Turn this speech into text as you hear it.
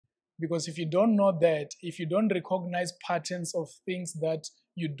Because if you don't know that, if you don't recognize patterns of things that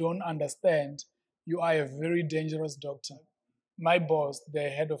you don't understand, you are a very dangerous doctor. My boss, the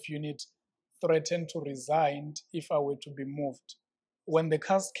head of unit, threatened to resign if I were to be moved. When the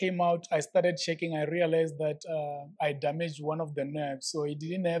cast came out, I started checking. I realized that I damaged one of the nerves, so he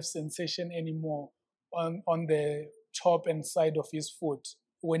didn't have sensation anymore on the top and side of his foot.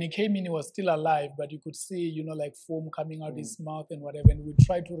 When he came in, he was still alive, but you could see, like foam coming out his mouth and whatever. And we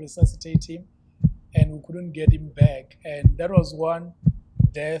tried to resuscitate him, and we couldn't get him back. And that was one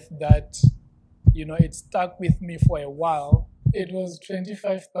death that, it stuck with me for a while. It was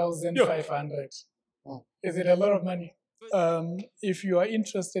 25,500. Is it a lot of money? If you are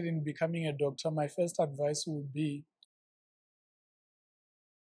interested in becoming a doctor, my first advice would be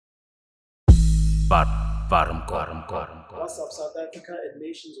What's up, South Africa and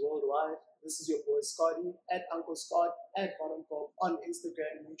nations worldwide? This is your boy Scotty at Uncle Scott at Bottom Pop on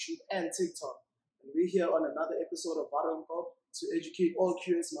Instagram, YouTube, and TikTok. And we're here on another episode of Bottom Pop to educate all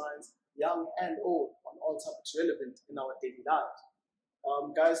curious minds, young and old, on all topics relevant in our daily life.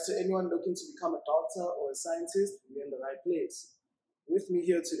 Guys, to anyone looking to become a doctor or a scientist, you're in the right place. With me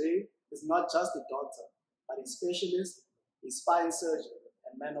here today is not just a doctor, but a specialist, a spine surgeon,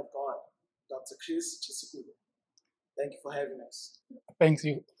 and man of God, Dr. Chris Tshisikule. Thank you for having us.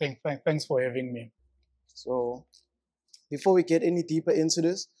 Thanks for having me. So, before we get any deeper into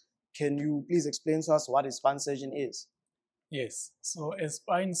this, can you please explain to us what a spine surgeon is? Yes. So a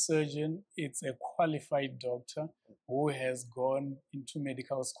spine surgeon, it's a qualified doctor who has gone into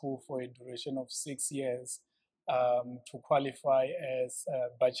medical school for a duration of 6 years to qualify as a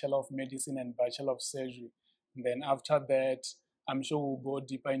Bachelor of Medicine and Bachelor of Surgery. And then after that, I'm sure we'll go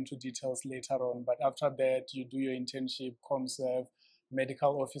deeper into details later on, but after that, you do your internship, ComServe,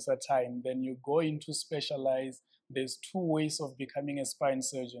 medical officer time, then you go into specialize. There's 2 ways of becoming a spine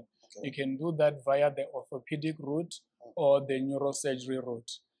surgeon. Okay. You can do that via the orthopedic route or the neurosurgery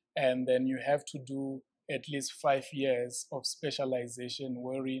route. And then you have to do at least 5 years of specialization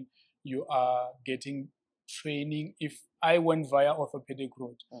wherein you are getting training. If I went via orthopedic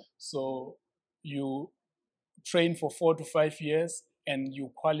route, so you train for 4 to 5 years and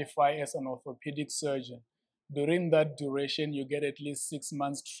you qualify as an orthopedic surgeon. During that duration, you get at least 6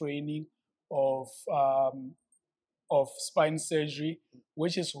 months training of spine surgery,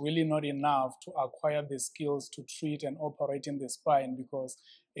 which is really not enough to acquire the skills to treat and operate in the spine because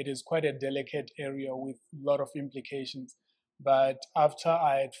it is quite a delicate area with a lot of implications. But after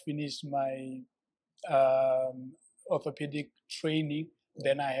I had finished my orthopedic training,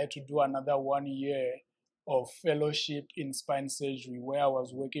 then I had to do another 1 year of fellowship in spine surgery where I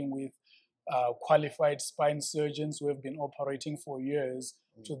was working with qualified spine surgeons who have been operating for years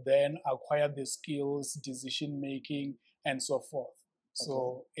to then acquire the skills, decision making, and so forth.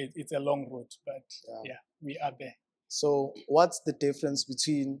 So it's a long route, but yeah, we are there. So what's the difference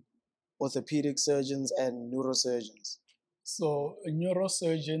between orthopedic surgeons and neurosurgeons? So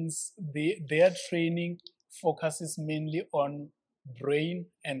neurosurgeons, their training focuses mainly on brain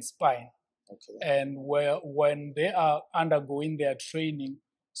and spine. And when they are undergoing their training,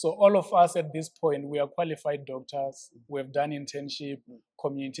 so all of us at this point, we are qualified doctors. We've done internship,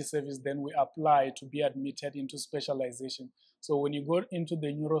 community service, then we apply to be admitted into specialization. So when you go into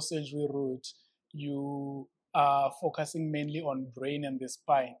the neurosurgery route, you are focusing mainly on brain and the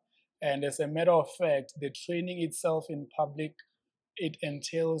spine. And as a matter of fact, the training itself in public, it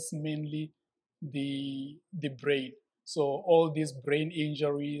entails mainly the brain. So all these brain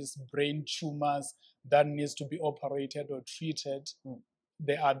injuries, brain tumors that needs to be operated or treated,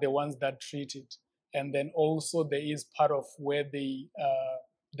 they are the ones that treat it. And then also there is part of where they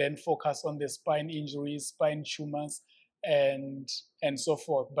then focus on the spine injuries, spine tumors, and so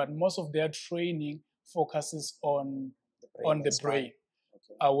forth. But most of their training focuses on the brain.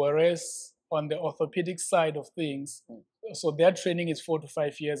 Whereas on the orthopedic side of things, so their training is 4 to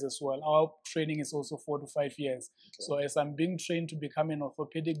 5 years as well. Our training is also 4 to 5 years. So as I'm being trained to become an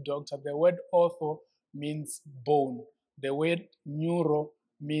orthopedic doctor, the word ortho means bone. The word neuro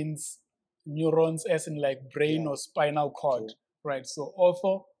means neurons as in like brain or spinal cord, right? So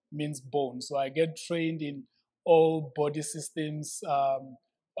ortho means bone. So I get trained in all body systems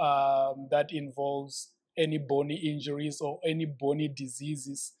that involves any bony injuries or any bony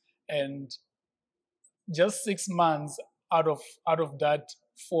diseases. And just 6 months out of that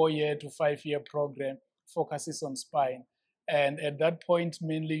 4-year to 5-year program focuses on spine. And at that point,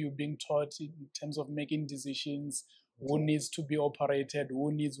 mainly you're being taught in terms of making decisions, who needs to be operated,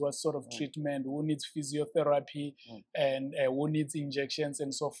 who needs what sort of treatment, who needs physiotherapy, and who needs injections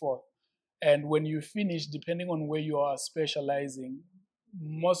and so forth. And when you finish, depending on where you are specializing,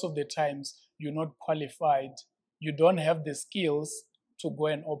 most of the times you're not qualified. You don't have the skills to go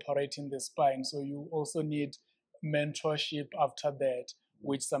and operate in the spine. So you also need mentorship after that,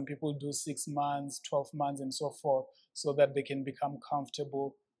 which some people do 6 months, 12 months, and so forth, so that they can become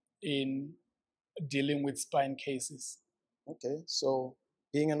comfortable in dealing with spine cases. Okay, so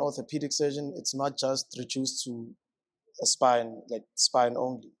being an orthopedic surgeon, it's not just reduced to a spine, like spine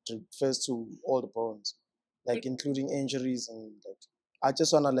only. It refers to all the bones, like including injuries and like. I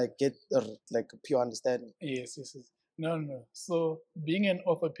just wanna like get like a pure understanding. Yes. No. So being an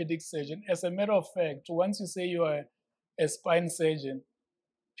orthopedic surgeon, as a matter of fact, once you say you are a spine surgeon,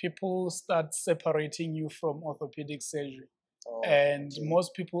 people start separating you from orthopedic surgery. Oh, And okay.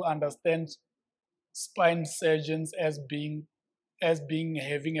 most people understand spine surgeons as being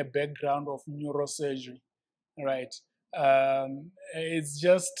having a background of neurosurgery, right? It's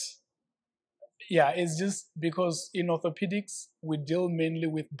just because in orthopedics we deal mainly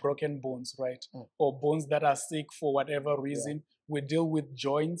with broken bones, right? Or bones that are sick for whatever reason. We deal with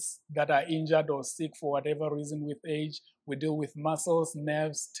joints that are injured or sick for whatever reason with age. We deal with muscles,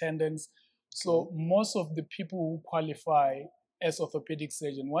 nerves, tendons. So most of the people who qualify as orthopedic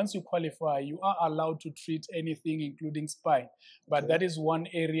surgeon, once you qualify, you are allowed to treat anything, including spine. But that is one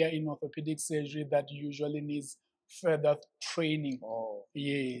area in orthopedic surgery that usually needs further training. Oh,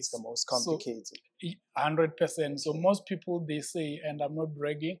 yes, it's the most complicated. So, 100%. So most people, they say, and I'm not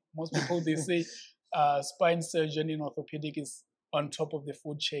bragging, most people they say spine surgeon in orthopedic is on top of the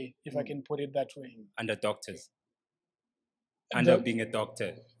food chain, if I can put it that way. Under doctors. Under being a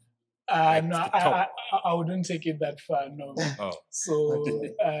doctor. No, I wouldn't take it that far. No. Oh. So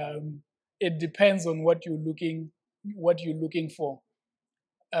it depends on what you're looking for.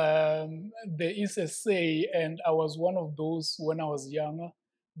 There is a say, and I was one of those when I was younger,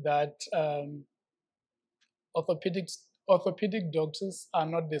 that orthopedic doctors are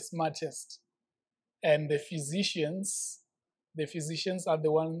not the smartest, and the physicians are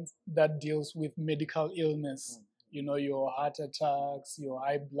the ones that deals with medical illness. You know, your heart attacks, your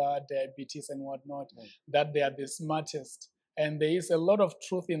high blood, diabetes, and whatnot. That they are the smartest, and there is a lot of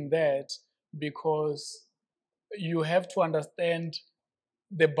truth in that, because you have to understand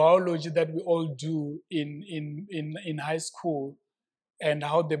the biology that we all do in high school and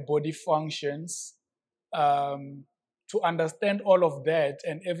how the body functions. To understand all of that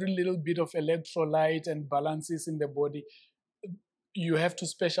and every little bit of electrolyte and balances in the body, you have to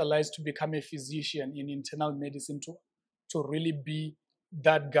specialize to become a physician in internal medicine to really be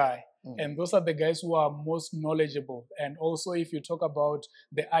that guy. And those are the guys who are most knowledgeable. And also, if you talk about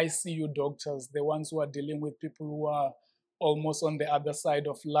the ICU doctors, the ones who are dealing with people who are almost on the other side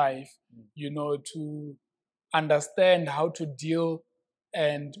of life, you know, to understand how to deal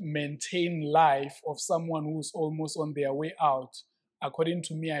and maintain life of someone who's almost on their way out. According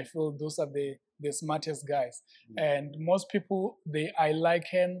to me, I feel those are the smartest guys. And most people, I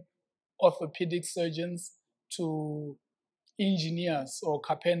liken orthopedic surgeons to engineers or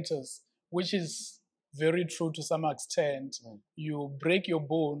carpenters, which is very true to some extent. You break your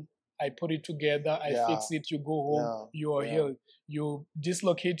bone, I put it together, I fix it, you go home, you are healed. You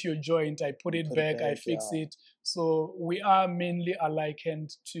dislocate your joint, I put it back, I fix it. So we are mainly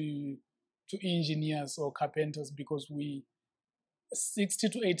likened to engineers or carpenters, because 60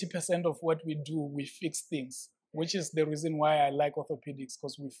 to 80% of what we do, we fix things, which is the reason why I like orthopedics,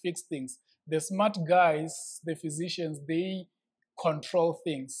 because we fix things. The smart guys, the physicians, they control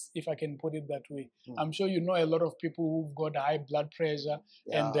things, if I can put it that way. I'm sure you know a lot of people who've got high blood pressure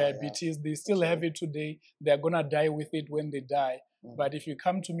and diabetes. They still have it today. They're going to die with it when they die. But if you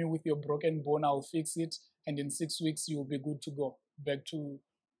come to me with your broken bone, I'll fix it. And in 6 weeks, you'll be good to go back to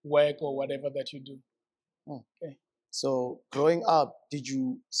work or whatever that you do. Okay. So growing up, did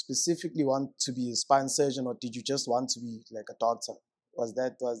you specifically want to be a spine surgeon, or did you just want to be like a doctor? Was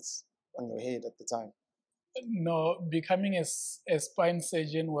on your head at the time? No, becoming a spine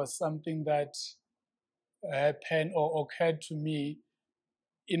surgeon was something that happened or occurred to me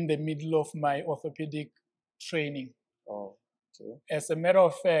in the middle of my orthopedic training. Oh, okay. As a matter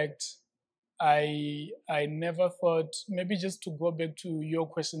of fact, I never thought, maybe just to go back to your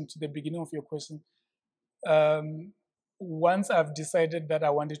question, to the beginning of your question, once I've decided that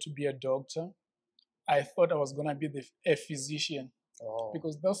I wanted to be a doctor, I thought I was going to be a physician.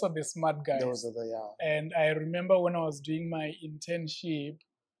 Because those are the smart guys. Those are And I remember when I was doing my internship,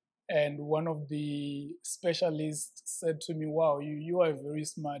 and one of the specialists said to me, wow, you are very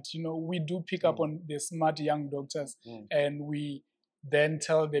smart. You know, we do pick up on the smart young doctors, and we then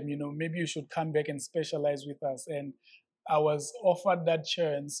tell them, you know, maybe you should come back and specialize with us. And I was offered that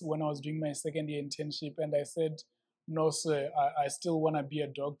chance when I was doing my second year internship, and I said, no, sir, I still want to be a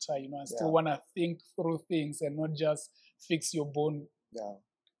doctor. I still want to think through things and not just fix your bone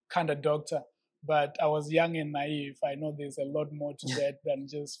kind of doctor. But I was young and naive. I know there's a lot more to that than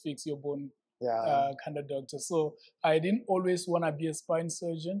just fix your bone kind of doctor. So I didn't always want to be a spine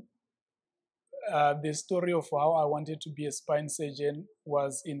surgeon. The story of how I wanted to be a spine surgeon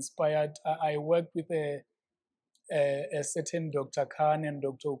was inspired. I worked with a certain Dr. Khan and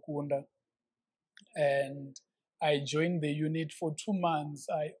Dr. Okunda, and I joined the unit for 2 months.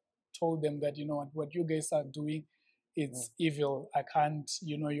 I told them that, what you guys are doing, it's evil. I can't,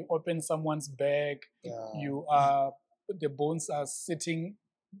 you open someone's back, the bones are sitting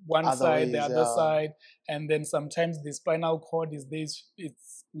one Other side, ways, the other side, and then sometimes the spinal cord is there,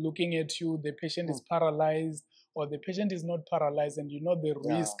 it's looking at you, the patient is paralyzed, or the patient is not paralyzed, and the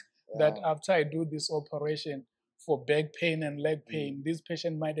risk that after I do this operation for back pain and leg pain, this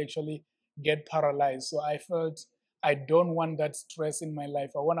patient might actually get paralyzed. So I felt I don't want that stress in my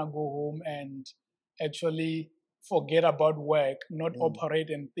life. I want to go home and actually forget about work, not operate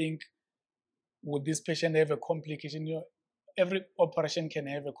and think, would this patient have a complication? Every operation can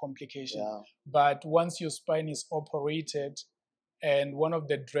have a complication. But once your spine is operated, and one of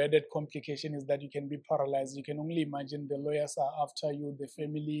the dreaded complications is that you can be paralyzed. You can only imagine the lawyers are after you, the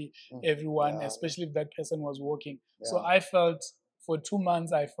family, everyone, especially if that person was working. So I felt, for 2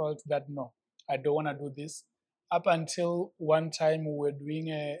 months, I felt that no, I don't want to do this. Up until one time we were doing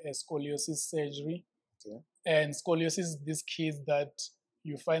a scoliosis surgery. And scoliosis is these kids that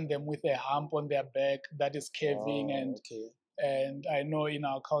you find them with a hump on their back that is curving, and I know in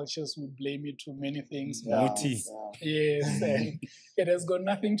our cultures we blame it to many things. Yes, and it has got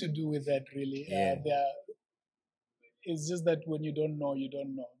nothing to do with that really. It's just that when you don't know, you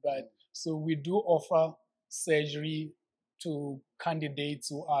don't know. But so we do offer surgery to candidates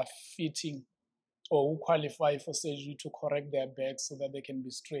who are fitting or who qualify for surgery to correct their backs so that they can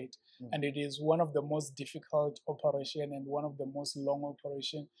be straight. And it is one of the most difficult operation and one of the most long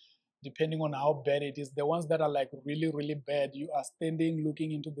operation, depending on how bad it is. The ones that are like really, really bad, you are standing,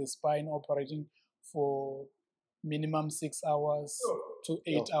 looking into the spine, operating for minimum 6 hours to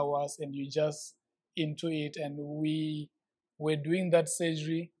 8 hours, and you just into it. And we were doing that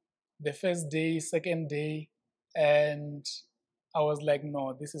surgery the first day, second day, and I was like,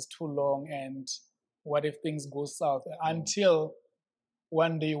 no, this is too long, and what if things go south? Until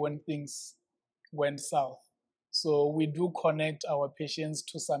one day when things went south. So we do connect our patients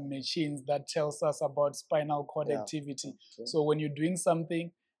to some machines that tells us about spinal cord activity. So when you're doing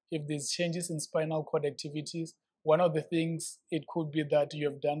something, if there's changes in spinal cord activities, one of the things, it could be that you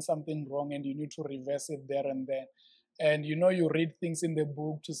have done something wrong and you need to reverse it there and then. And you read things in the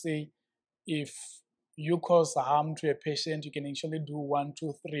book to say, if you cause harm to a patient, you can actually do 1,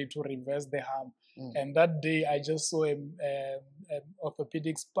 2, 3 to reverse the harm. And that day, I just saw an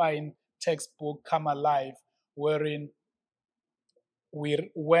orthopedic spine textbook come alive, wherein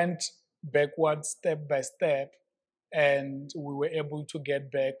we went backwards step by step, and we were able to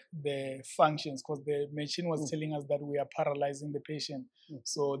get back the functions because the machine was telling us that we are paralyzing the patient.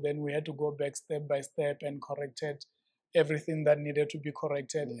 So then we had to go back step by step and corrected everything that needed to be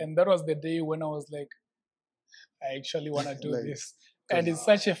corrected. And that was the day when I was like, I actually want to do this. And it's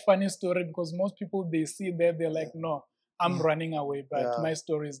such a funny story because most people, they see that, they're like, no, I'm running away. But my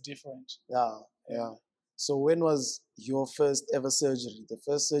story is different. So when was your first ever surgery? The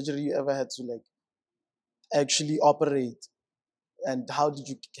first surgery you ever had to like actually operate? And how did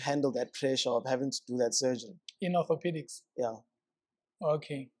you handle that pressure of having to do that surgery? In orthopedics?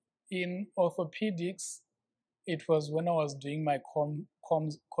 Okay. In orthopedics, it was when I was doing my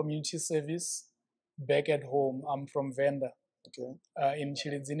community service back at home. I'm from Venda, in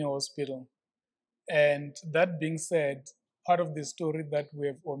Tshisikule Hospital. And that being said, part of the story that we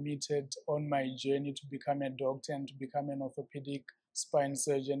have omitted on my journey to become a doctor and to become an orthopedic spine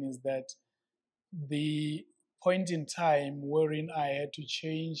surgeon is that the point in time wherein I had to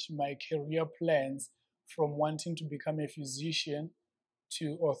change my career plans from wanting to become a physician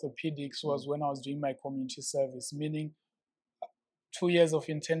to orthopedics was when I was doing my community service, meaning 2 years of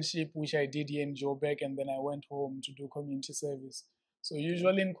internship, which I did here in Joburg, and then I went home to do community service. So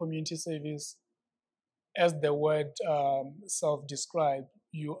usually in community service, as the word self-described,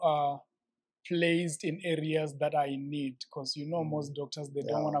 you are placed in areas that are in need because most doctors, they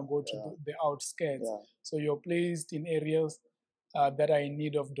don't want to go to the outskirts. So you're placed in areas that are in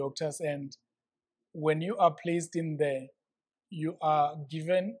need of doctors, and when you are placed in there, you are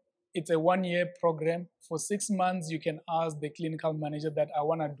given, it's a 1-year program. For 6 months, you can ask the clinical manager that I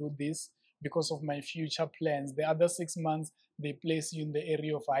want to do this because of my future plans. The other 6 months, they place you in the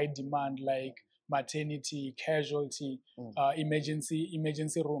area of high demand, like maternity, casualty,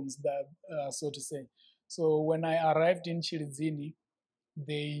 emergency rooms, that so to say. So when I arrived in Chiridzini,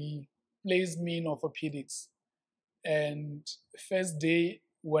 they placed me in orthopedics. And first day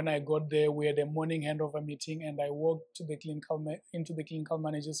when I got there, we had a morning handover meeting, and I walked to the into the clinical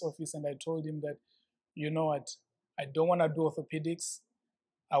manager's office, and I told him that, you know what, I don't want to do orthopedics.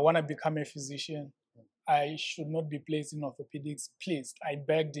 I want to become a physician. I should not be placed in orthopedics, please. I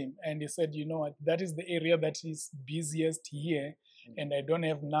begged him, and he said, you know what, that is the area that is busiest here, and I don't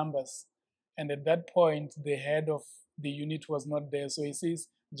have numbers. And at that point, the head of the unit was not there. So he says,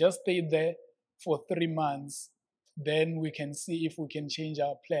 just stay there for 3 months, then we can see if we can change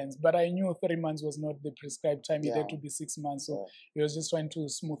our plans. But I knew 3 months was not the prescribed time. It had to be 6 months. So he was just trying to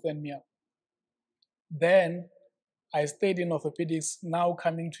smoothen me up. Then I stayed in orthopedics. Now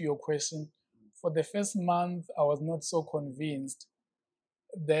coming to your question, for the first month, I was not so convinced.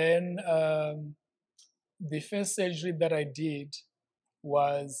 Then the first surgery that I did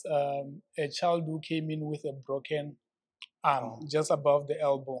was a child who came in with a broken arm just above the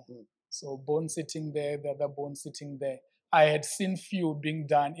elbow. So bone sitting there, the other bone sitting there. I had seen few being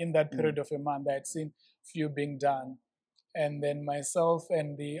done in that period of a month. I had seen few being done. And then myself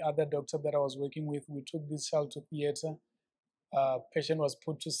and the other doctor that I was working with, we took this child to theater. Patient was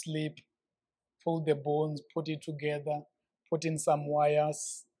put to sleep, pulled the bones, put it together, put in some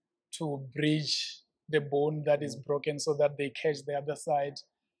wires to bridge the bone that is broken so that they catch the other side.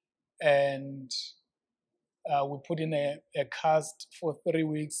 And we put in a cast for 3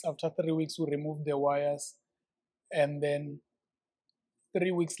 weeks. After 3 weeks, we removed the wires. And then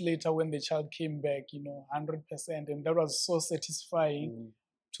 3 weeks later, when the child came back, 100%. And that was so satisfying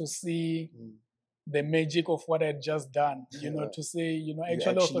to see the magic of what I had just done, to say,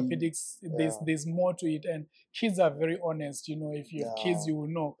 actually orthopedics, there's more to it. And kids are very honest, if you have kids, you will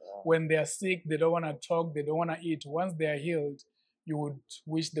know when they are sick, they don't want to talk, they don't want to eat. Once they are healed, you would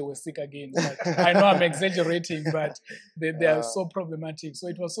wish they were sick again. But I know I'm exaggerating, but they are so problematic. So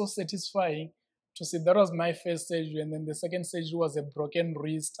it was so satisfying to see. That was my first surgery. And then the second surgery was a broken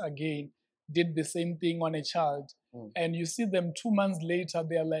wrist again. Did the same thing on a child. And you see them 2 months later,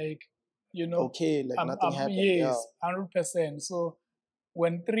 they're like, okay, like nothing happened. Yes, 100%. So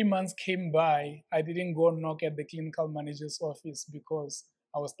when 3 months came by, I didn't go knock at the clinical manager's office because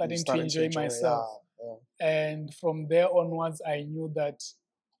I was starting to enjoy myself. And from there onwards, I knew that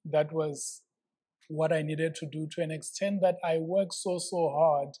that was what I needed to do, to an extent that I worked so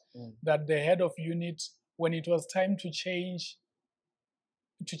hard that the head of unit, when it was time to change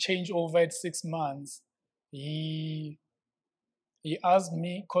over at 6 months, he asked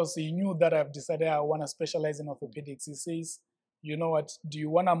me, because he knew that I've decided I want to specialize in orthopedics. He says, you know what, do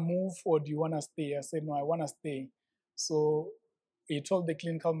you want to move or do you want to stay? I said, no, I want to stay. So he told the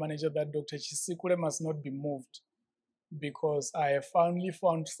clinical manager that Dr. Tshisikule must not be moved because I have finally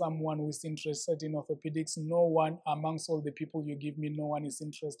found someone who is interested in orthopedics. No one amongst all the people you give me, no one is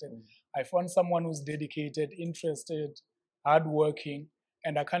interested. I found someone who's dedicated, interested, hardworking,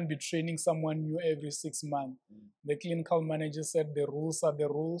 and I can't be training someone new every 6 months. The clinical manager said the rules are the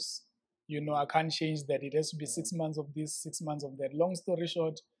rules. I can't change that. It has to be 6 months of this, 6 months of that. Long story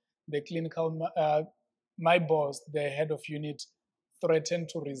short, the my boss, the head of unit, threatened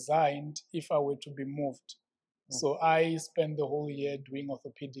to resign if I were to be moved. So I spent the whole year doing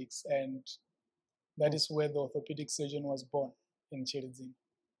orthopedics, and that is where the orthopedic surgeon was born, in Chiridzini.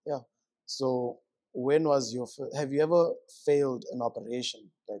 Yeah. So when was have you ever failed an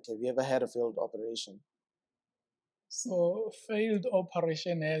operation? Like, have you ever had a failed operation? So failed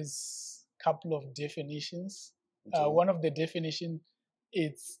operation has a couple of definitions. One of the definitions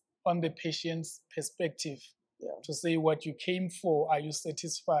is on the patient's perspective. To say what you came for, are you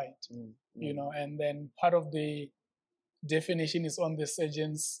satisfied? And then part of the definition is on the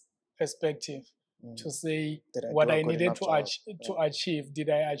surgeon's perspective to say what I needed to achieve,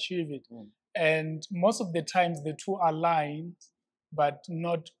 did I achieve it? And most of the times the two align, but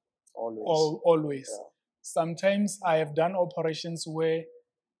not always. Sometimes I have done operations where,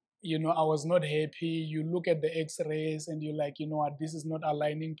 I was not happy. You look at the x-rays and you're like, what, this is not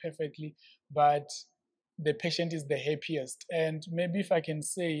aligning perfectly, but the patient is the happiest. And maybe if I can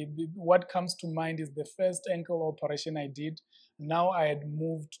say, what comes to mind is the first ankle operation I did. Now I had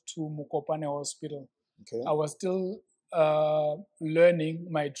moved to Mukopane Hospital. I was still learning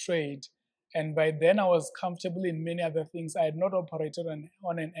my trade. And by then I was comfortable in many other things. I had not operated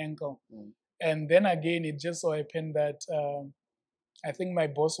on an ankle. And then again, it just so happened that I think my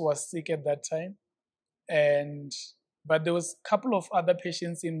boss was sick at that time. But there was a couple of other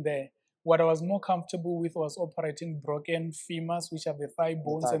patients in there. What I was more comfortable with was operating broken femurs, which are the thigh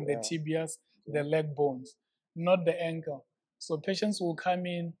bones and the tibias, the leg bones, not the ankle. So patients will come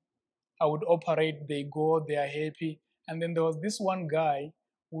in, I would operate, they go, they are happy. And then there was this one guy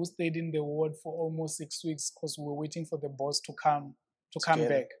who stayed in the ward for almost 6 weeks because we were waiting for the boss to come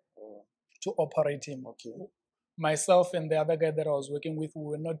back to operate him. Myself and the other guy that I was working with, we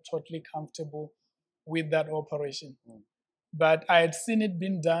were not totally comfortable with that operation. But I had seen it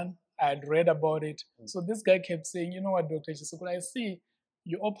being done. I had read about it. So this guy kept saying, you know what, Dr. Tshisikule, I see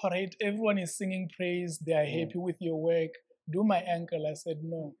you operate, everyone is singing praise, they are happy with your work. Do my ankle. I said,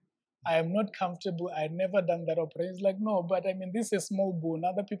 no, I am not comfortable. I had never done that operation. He's like, no, but I mean, this is a small bone.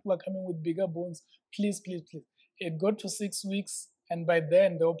 Other people are coming with bigger bones. Please, please, please. It got to 6 weeks, and by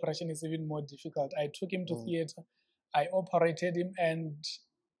then the operation is even more difficult. I took him to theater. I operated him, and,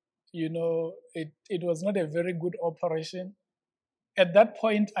 you know, it was not a very good operation. At that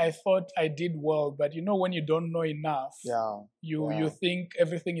point, I thought I did well, but you know, when you don't know enough, you think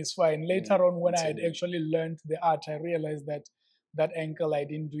everything is fine. Later on, when I had actually learned the art, I realized that that ankle, I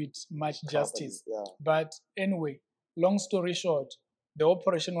didn't do it much justice. But anyway, long story short, the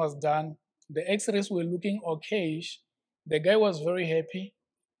operation was done. The x-rays were looking okay. The guy was very happy.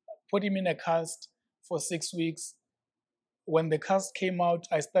 Put him in a cast for 6 weeks. When the cast came out,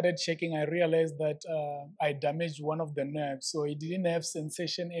 I started checking. I realized that I damaged one of the nerves. So he didn't have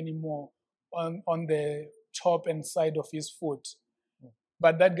sensation anymore on the top and side of his foot.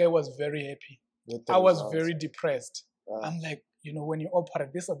 But that guy was very happy. I was very depressed. I'm like, you know, when you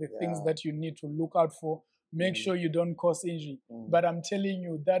operate, these are the things that you need to look out for. Make sure you don't cause injury. But I'm telling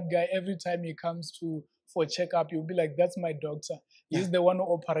you, that guy, every time he comes for checkup, you'll be like, that's my doctor. He's the one who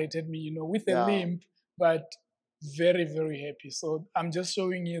operated me, you know, with a limp, but very, very happy. So I'm just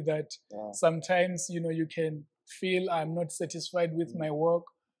showing you that sometimes, you know, you can feel I'm not satisfied with my work,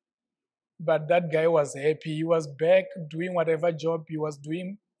 but that guy was happy. He was back doing whatever job he was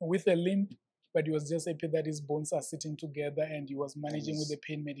doing with a limp, but he was just happy that his bones are sitting together and he was managing with the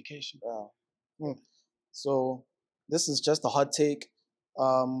pain medication. So this is just a hot take.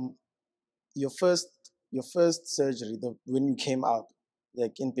 Your first surgery, when you came out,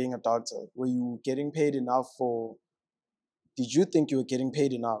 like in being a doctor, were you getting paid enough for? Did you think you were getting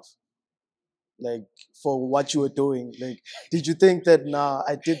paid enough, like for what you were doing? Like, did you think that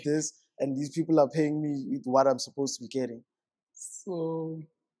I did this and these people are paying me what I'm supposed to be getting? So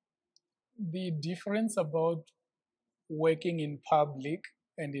the difference about working in public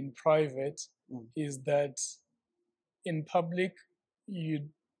and in private is that in public you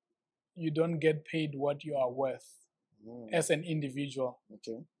don't get paid what you are worth as an individual.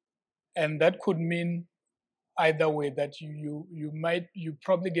 And that could mean either way, that you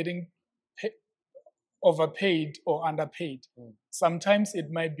probably getting overpaid or underpaid. Sometimes it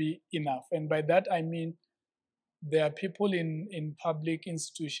might be enough. And by that I mean there are people in public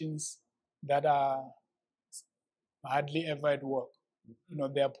institutions that are hardly ever at work. You know,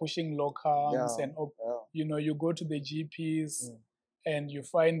 they are pushing locums and you know, you go to the GPs and you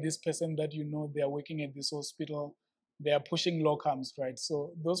find this person that you know they are working at this hospital, they are pushing locums, right?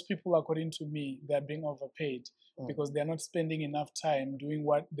 So those people, according to me, they're being overpaid because they're not spending enough time doing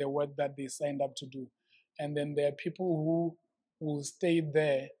the work that they signed up to do. And then there are people who will stay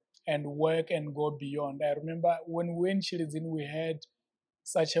there and work and go beyond. I remember when we were in Chilizin, we had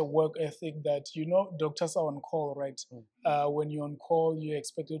such a work ethic that, you know, doctors are on call, right? When you're on call, you're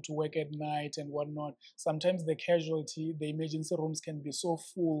expected to work at night and whatnot. Sometimes the emergency rooms can be so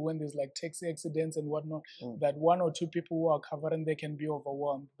full when there's like taxi accidents and whatnot that 1 or 2 people who are covering, they can be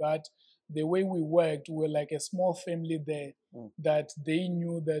overwhelmed. But the way we worked, we were like a small family there that they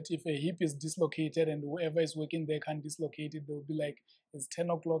knew that if a hip is dislocated and whoever is working there can't dislocate it, they'll be like, it's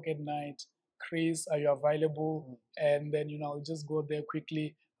 10 o'clock at night. Chris, are you available? And then, you know, I'll just go there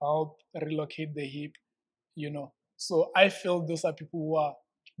quickly. I'll relocate the hip, you know. So I feel those are people who are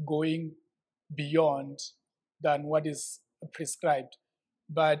going beyond than what is prescribed.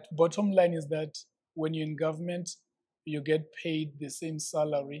 But bottom line is that when you're in government, you get paid the same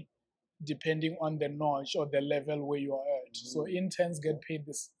salary depending on the notch or the level where you are at. So interns get paid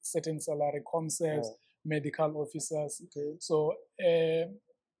this certain salary, comsers, medical officers. So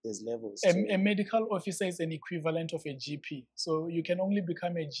there's levels. A medical officer is an equivalent of a GP. So you can only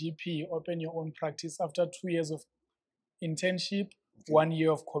become a GP, open your own practice after 2 years of internship, 1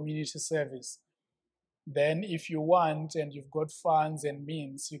 year of community service. Then if you want and you've got funds and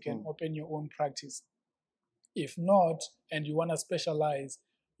means, you can open your own practice. If not, and you want to specialize,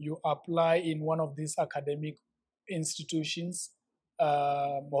 you apply in one of these academic institutions,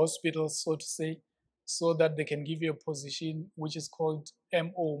 hospitals, so to say. so that they can give you a position which is called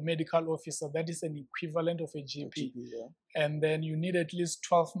MO, medical officer. That is an equivalent of a GP. And then you need at least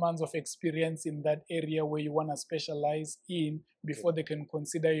 12 months of experience in that area where you want to specialize in before they can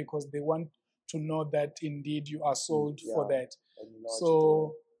consider you, because they want to know that indeed you are sold for that.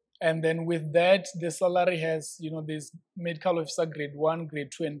 So, and then with that, the salary has, there's medical officer grade 1,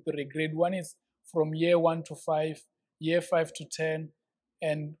 grade 2, and 3. Grade 1 is from year 1 to 5, year 5 to 10,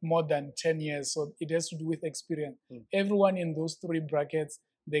 and more than 10 years. So it has to do with experience. Everyone in those 3 brackets,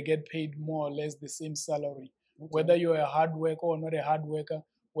 they get paid more or less the same salary. Whether you're a hard worker or not a hard worker,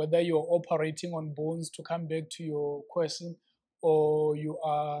 whether you're operating on bones, to come back to your question, or you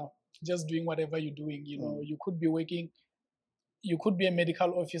are just doing whatever you're doing. You could be working, you could be a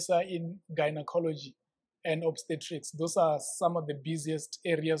medical officer in gynecology and obstetrics. Those are some of the busiest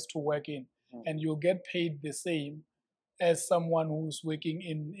areas to work in. And you'll get paid the same as someone who's working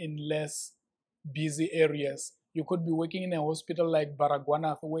in less busy areas. You could be working in a hospital like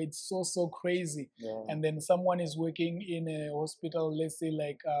Baragwanath, where it's so crazy. And then someone is working in a hospital, let's say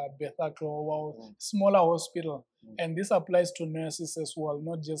like Bethaklo, or smaller hospital. And this applies to nurses as well,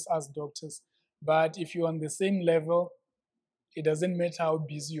 not just us doctors. But if you're on the same level, it doesn't matter how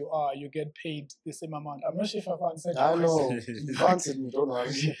busy you are, you get paid the same amount. I'm not sure if I've answered your question. You've answered me, don't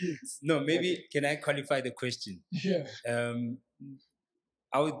worry. No, maybe can I qualify the question? Yeah.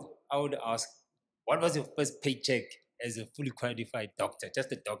 I would ask, what was your first paycheck as a fully qualified doctor?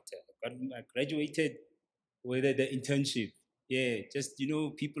 Just a doctor. I graduated with the internship. Yeah, just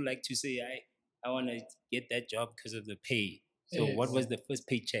people like to say I want to get that job because of the pay. So what was the first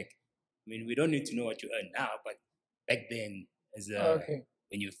paycheck? I mean, we don't need to know what you earn now, but back then, as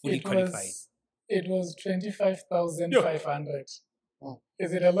when you're fully qualified, it was 25,500.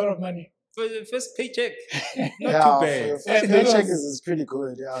 Is it a lot of money? For the first paycheck, not too bad. For first paycheck is pretty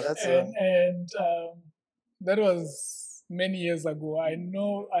good. Yeah, that's and that was many years ago. I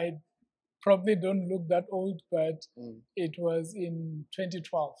know I probably don't look that old, but it was in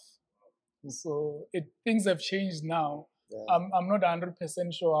 2012. So things have changed now. I'm not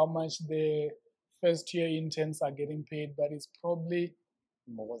 100% sure how much the first year interns are getting paid, but it's probably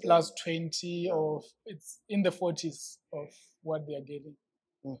plus 20 or it's in the 40s of what they are getting.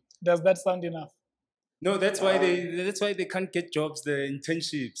 Does that sound enough? No, that's why they can't get jobs. The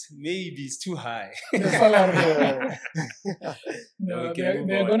internships maybe it's too high. The salary. No,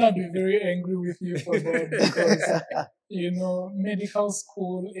 they're gonna be very angry with you for that, because medical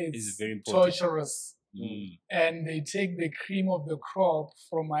school is very torturous, and they take the cream of the crop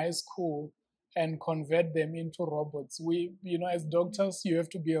from high school and convert them into robots. As doctors, you have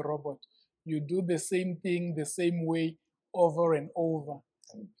to be a robot. You do the same thing the same way over and over.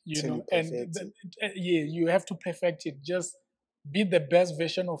 You have to perfect it. Just be the best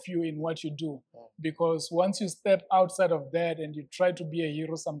version of you in what you do. Because once you step outside of that and you try to be a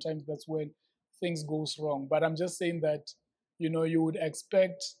hero, sometimes that's when things goes wrong. But I'm just saying that, you would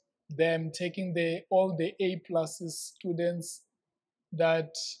expect them taking all the A+ students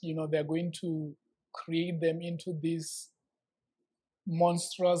that, they're going to create them into these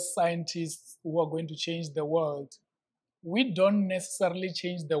monstrous scientists who are going to change the world. We don't necessarily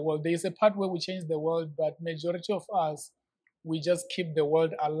change the world. There is a part where we change the world, but majority of us, we just keep the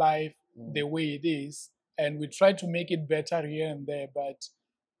world alive the way it is, and we try to make it better here and there. But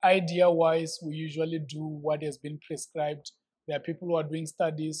idea-wise, we usually do what has been prescribed. There are people who are doing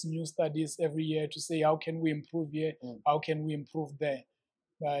new studies every year to say, how can we improve here? How can we improve there?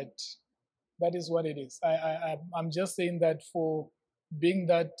 But that is what it is. I'm just saying that for being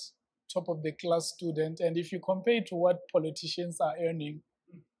that top of the class student, and if you compare it to what politicians are earning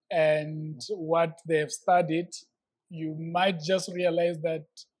and what they've studied, you might just realize that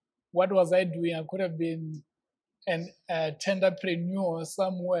what was I doing? I could have been an tenderpreneur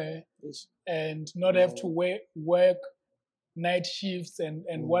somewhere and not have to work night shifts and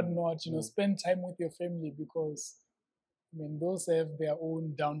whatnot, spend time with your family, because those have their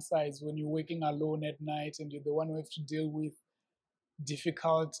own downsides when you're working alone at night and you're the one who have to deal with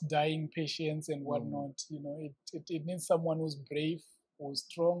difficult dying patients and whatnot. It needs someone who's brave, who's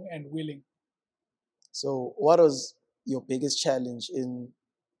strong and willing. So what was your biggest challenge in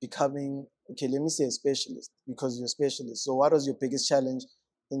becoming, let me say a specialist, because you're a specialist. So what was your biggest challenge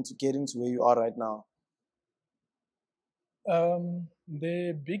into getting to where you are right now?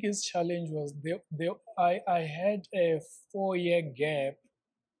 The biggest challenge was I had a 4-year gap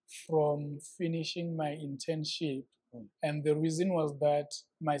from finishing my internship. And the reason was that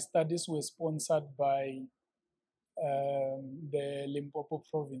my studies were sponsored by the Limpopo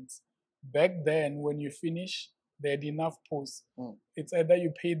province. Back then, when you finish, they had enough posts. It's either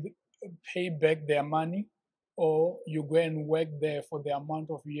you pay back their money, or you go and work there for the amount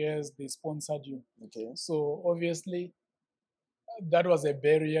of years they sponsored you. Okay. So obviously, that was a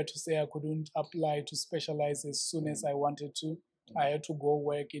barrier to say I couldn't apply to specialize as soon as I wanted to. I had to go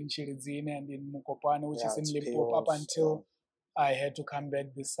work in Chirizine and in Mukopane, which is in Limpopo, up until I had to come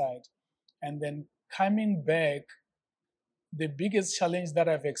back this side. And then coming back, the biggest challenge that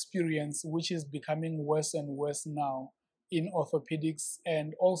I've experienced, which is becoming worse and worse now in orthopedics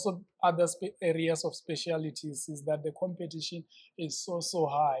and also other areas of specialties, is that the competition is so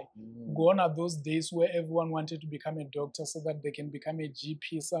high. Gone are those days where everyone wanted to become a doctor so that they can become a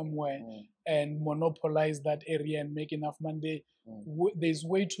GP somewhere and monopolize that area and make enough money. There's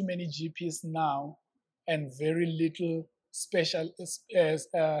way too many GPs now and very little specialists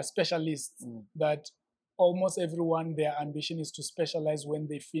that almost everyone, their ambition is to specialize when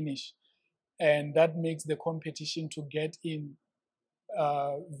they finish. And that makes the competition to get in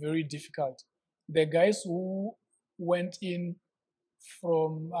very difficult. The guys who went in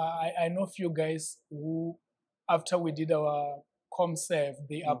from, I know a few guys who, after we did our ComServe,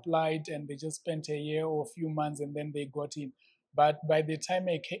 they applied and they just spent a year or a few months and then they got in. But by the time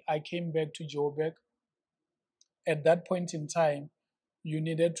I came back to Joburg, at that point in time, you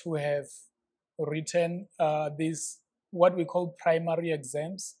needed to have written these what we call primary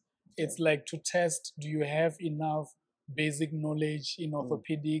exams. It's like to test, do you have enough basic knowledge in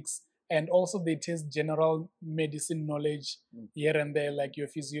orthopedics? And also they test general medicine knowledge here and there, like your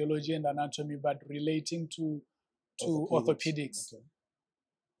physiology and anatomy, but relating to orthopedics.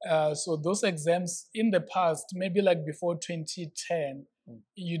 Okay. So those exams in the past, maybe like before 2010,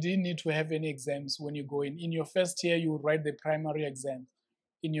 you didn't need to have any exams when you go in. In your first year, you would write the primary exam.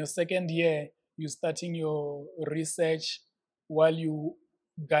 In your second year, you're starting your research while you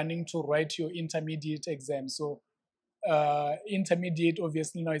gunning to write your intermediate exam. So intermediate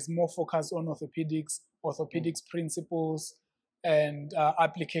obviously now is more focused on orthopedics principles and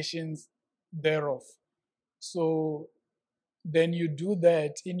applications thereof. So then you do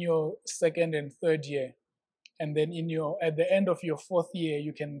that in your second and third year. And then at the end of your fourth year,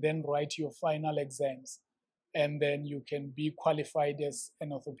 you can then write your final exams. And then you can be qualified as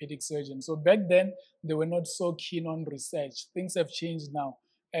an orthopedic surgeon. So back then, they were not so keen on research. Things have changed now.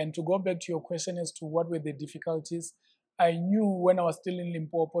 And to go back to your question as to what were the difficulties, I knew when I was still in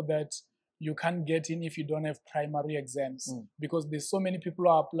Limpopo that you can't get in if you don't have primary exams because there's so many people who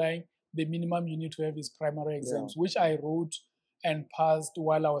are applying. The minimum you need to have is primary exams, which I wrote and passed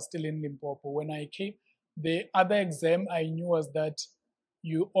while I was still in Limpopo. When I came, the other exam I knew was that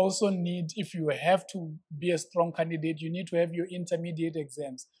you also need, if you have to be a strong candidate, you need to have your intermediate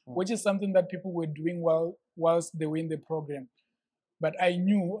exams, which is something that people were doing whilst they were in the program. But I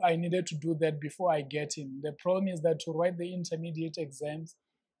knew I needed to do that before I get in. The problem is that to write the intermediate exams,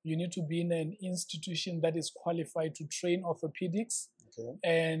 you need to be in an institution that is qualified to train orthopedics,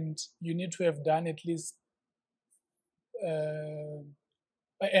 and you need to have done at least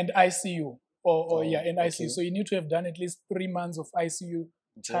and ICU and ICU. So you need to have done at least 3 months of ICU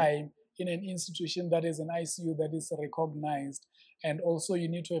time in an institution that is an ICU that is recognized. And also you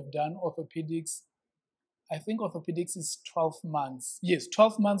need to have done orthopedics. I think orthopedics is 12 months. Yes,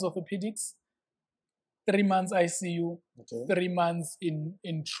 12 months orthopedics, 3 months ICU, 3 months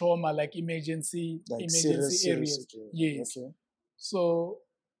in trauma, like emergency areas. Yes. So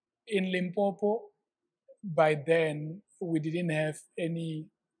in Limpopo, by then, we didn't have any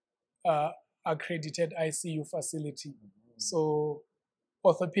accredited ICU facility. So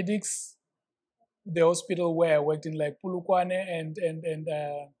orthopedics, the hospital where I worked in, like Pulukwane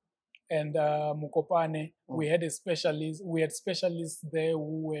and Mukopane, we had specialists there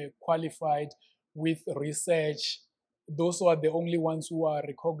who were qualified with research. Those were the only ones who are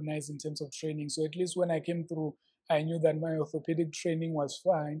recognized in terms of training. So at least when I came through, I knew that my orthopedic training was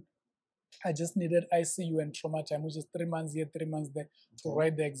fine. I just needed ICU and trauma time, which is 3 months here, 3 months there, to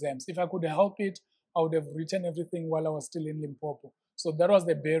write the exams. If I could help it, I would have written everything while I was still in Limpopo. So that was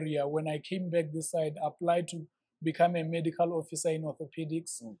the barrier. When I came back this side, I applied to become a medical officer in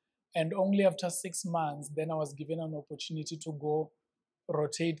orthopedics. And only after 6 months, then I was given an opportunity to go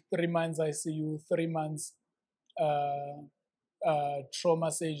rotate 3 months ICU, 3 months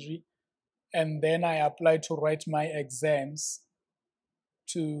trauma surgery. And then I applied to write my exams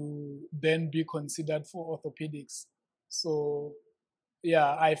to then be considered for orthopedics. So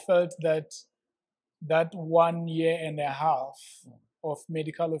yeah, I felt that 1 year and a half of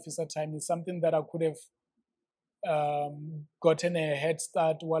medical officer time is something that I could have gotten a head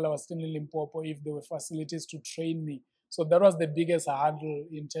start while I was still in Limpopo if there were facilities to train me. So that was the biggest hurdle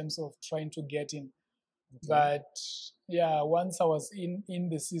in terms of trying to get in. But yeah, once I was in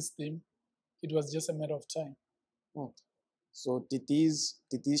the system, it was just a matter of time. So did these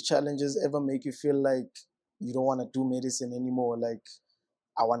challenges ever make you feel like you don't want to do medicine anymore? Like,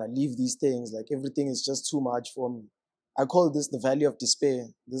 I want to leave these things. Like, everything is just too much for me. I call this the valley of despair.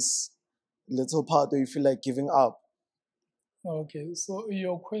 This little part where you feel like giving up. Okay, so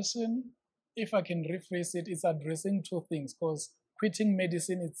your question, if I can rephrase it, is addressing two things, because quitting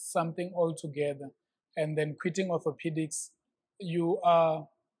medicine is something altogether, and then quitting orthopedics, you're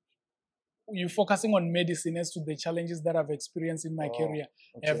focusing on medicine as to the challenges that I've experienced in my career.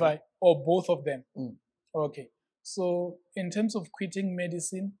 Okay. Have I, or both of them? Mm. Okay, so in terms of quitting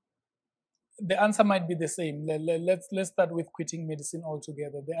medicine, the answer might be the same. Let's start with quitting medicine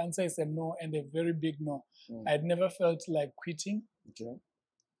altogether. The answer is a no, and a very big no. I'd never felt like quitting. Okay.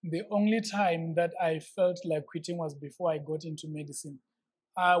 The only time that I felt like quitting was before I got into medicine.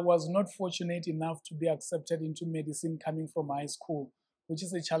 I was not fortunate enough to be accepted into medicine coming from high school, which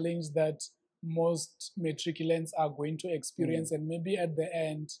is a challenge that most matriculants are going to experience. And maybe at the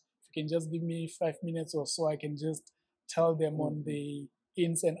end, if you can just give me 5 minutes or so, I can just tell them on the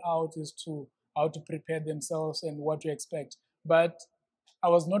ins and outs as to how to prepare themselves and what to expect. But I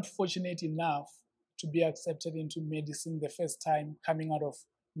was not fortunate enough to be accepted into medicine the first time coming out of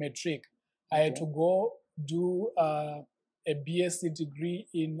matric. I had to go do a BSc degree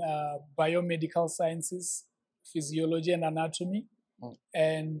in biomedical sciences, physiology and anatomy.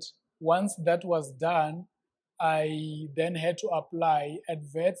 And once that was done, I then had to apply at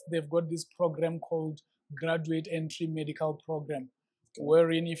VETS. They've got this program called Graduate Entry Medical Program,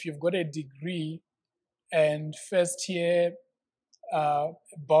 wherein if you've got a degree and first year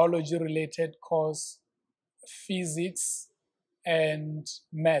biology related course, physics and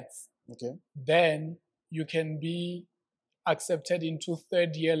maths, then you can be accepted into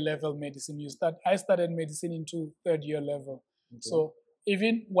third year level medicine. I started medicine into third year level. So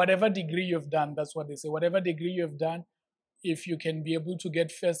even whatever degree you've done, that's what they say, whatever degree you've done, if you can be able to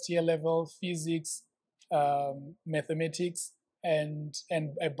get first year level physics, mathematics, and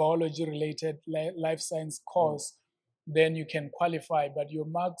a biology related life science course, then you can qualify. But your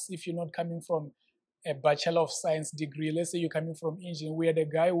marks, if you're not coming from a Bachelor of Science degree, let's say you're coming from engineering, we had a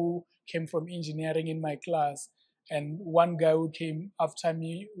guy who came from engineering in my class, and one guy who came after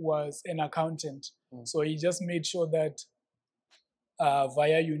me was an accountant. So he just made sure that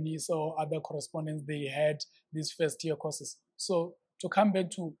via unis or other correspondence, they had these first year courses. So to come back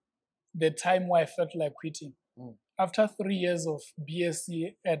to the time where I felt like quitting, after 3 years of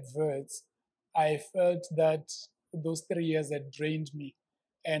BSc at Wits, I felt that those 3 years had drained me,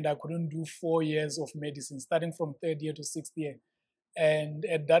 and I couldn't do 4 years of medicine, starting from third year to sixth year. And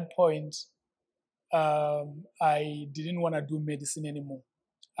at that point, I didn't want to do medicine anymore.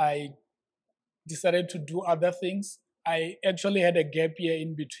 I decided to do other things. I actually had a gap year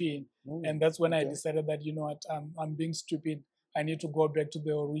in between, and that's when I decided that, you know what, I'm being stupid. I need to go back to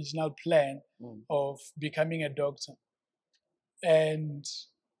the original plan of becoming a doctor. And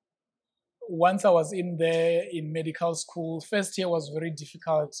once I was in there in medical school, first year was very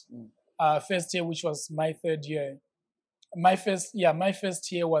difficult. First year, which was my third year, my first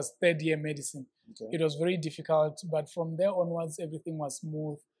year was third year medicine. It was very difficult, but from there onwards, everything was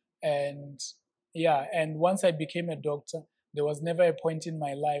smooth. And once I became a doctor, there was never a point in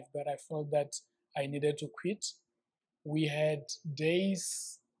my life that I felt that I needed to quit. We had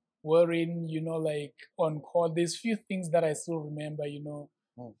days wherein, you know, like on call, there's few things that I still remember, you know,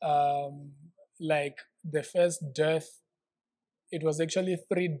 like the first death. It was actually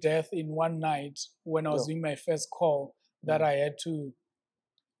 3 deaths in one night when I was doing my first call that I had to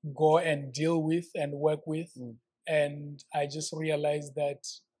go and deal with and work with. And I just realized that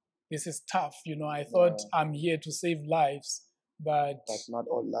this is tough. You know, I thought I'm here to save lives, but not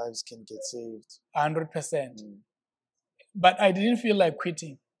all lives can get saved. 100%. But I didn't feel like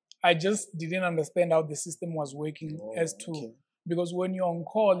quitting. I just didn't understand how the system was working because when you're on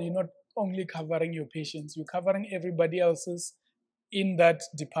call, you're not only covering your patients, you're covering everybody else's in that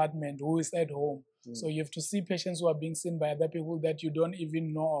department who is at home. So you have to see patients who are being seen by other people that you don't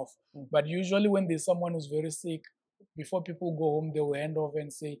even know of. But usually when there's someone who's very sick, before people go home, they will hand over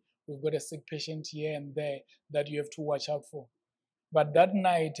and say, we've got a sick patient here and there that you have to watch out for. But that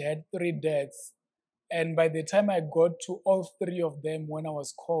night had 3 deaths. And by the time I got to all 3 of them when I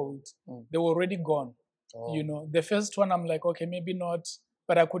was called, they were already gone. You know, the first one, I'm like, okay, maybe not.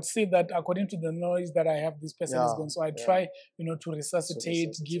 But I could see that according to the knowledge that I have, this person is gone. So I try, you know, to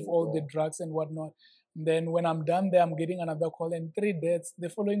resuscitate, give all the drugs and whatnot. And then when I'm done there, I'm getting another call and 3 deaths. The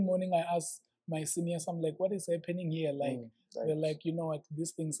following morning, I asked my seniors, I'm like, what is happening here? Like, they're like, you know what,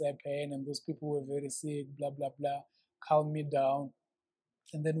 these things happen and those people were very sick, blah, blah, blah. Calm me down.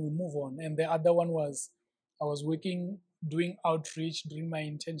 and then we move on. And the other one was I was working, doing outreach during my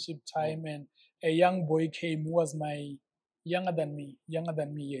internship time, and a young boy came who was younger than me,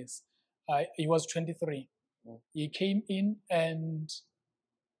 yes. He was 23. He came in, and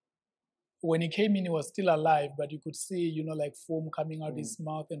when he came in, he was still alive, but you could see, like foam coming out his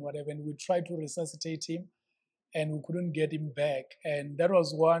mouth and whatever. And we tried to resuscitate him, and we couldn't get him back. And that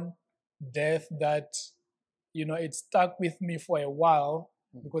was one death that, it stuck with me for a while,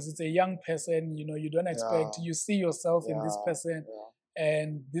 because it's a young person, you don't expect, you see yourself in this person.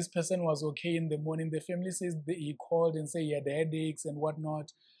 And this person was okay in the morning. The family says that he called and said he had headaches and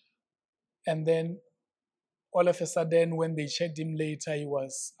whatnot. And then all of a sudden, when they checked him later, he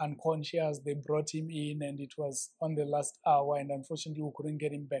was unconscious. They brought him in, and it was on the last hour, and unfortunately, we couldn't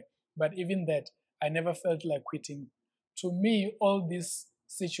get him back. But even that, I never felt like quitting. To me, all these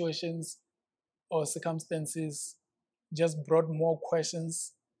situations or circumstances just brought more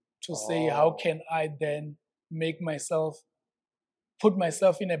questions to say, how can I then put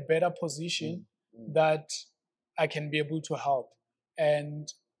myself in a better position that I can be able to help. And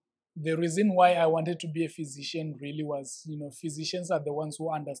the reason why I wanted to be a physician really was, physicians are the ones who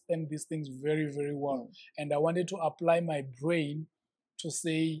understand these things very, very well. And I wanted to apply my brain to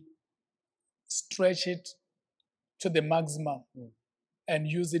say, stretch it to the maximum and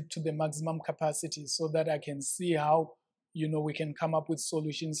use it to the maximum capacity, so that I can see how, we can come up with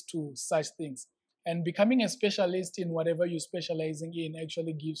solutions to such things. And becoming a specialist in whatever you're specializing in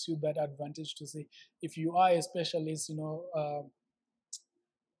actually gives you that advantage to say, if you are a specialist, you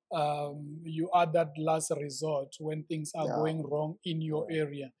are that last resort when things are going wrong in your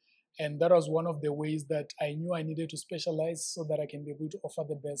area. And that was one of the ways that I knew I needed to specialize, so that I can be able to offer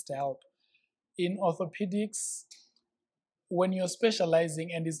the best help. In orthopedics, when you're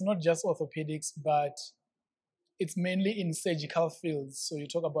specializing, and it's not just orthopedics, but it's mainly in surgical fields. So you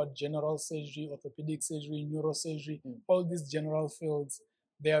talk about general surgery, orthopedic surgery, neurosurgery, all these general fields,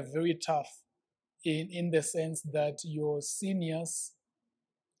 they are very tough in the sense that your seniors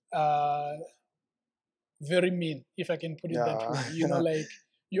are very mean, if I can put it that way. Like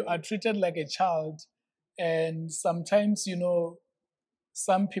you are treated like a child. And sometimes,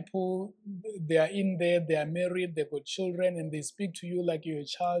 some people, they are in there, they are married, they've got children, and they speak to you like you're a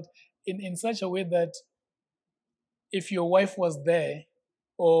child in such a way that if your wife was there,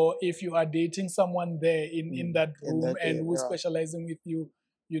 or if you are dating someone there in that room and who's specializing with you,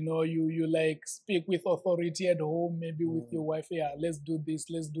 you like speak with authority at home, maybe with your wife, let's do this,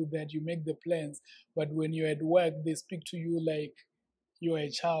 let's do that. You make the plans. But when you're at work, they speak to you like you're a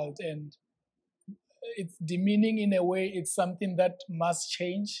child. And it's demeaning in a way. It's something that must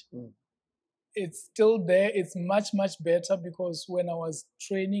change. It's still there. It's much, much better, because when I was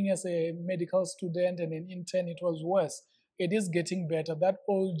training as a medical student and an intern, it was worse. It is getting better. That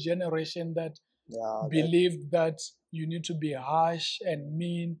old generation that believed that you need to be harsh and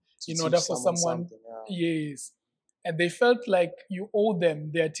mean in order for someone. Yes. And they felt like you owe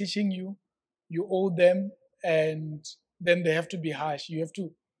them. They are teaching you, you owe them, and then they have to be harsh. You have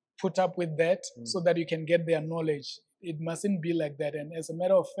to put up with that so that you can get their knowledge. It mustn't be like that. And as a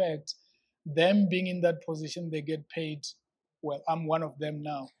matter of fact, them being in that position, they get paid. Well, I'm one of them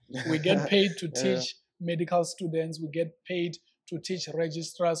now. We get paid to teach medical students. We get paid to teach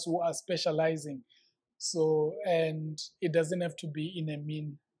registrars who are specializing. So, and it doesn't have to be in a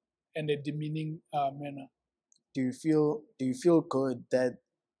mean and a demeaning manner. Do you feel good that,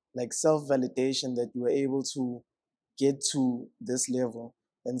 like, self-validation, that you were able to get to this level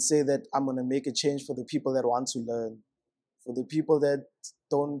and say that I'm going to make a change for the people that want to learn, for the people that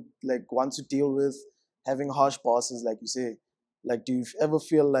don't want to deal with having harsh bosses, like you say? Like, do you ever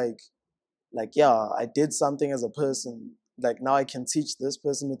feel like I did something as a person, like now I can teach this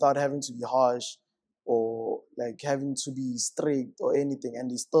person without having to be harsh or like having to be strict or anything,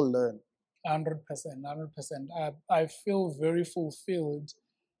 and they still learn? 100%. I feel very fulfilled.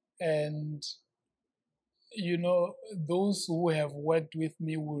 And those who have worked with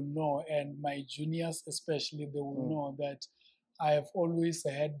me will know, and my juniors especially, they will know that I have always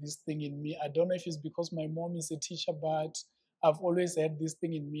had this thing in me. I don't know if it's because my mom is a teacher, but I've always had this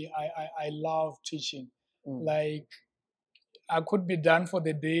thing in me. I love teaching. Like, I could be done for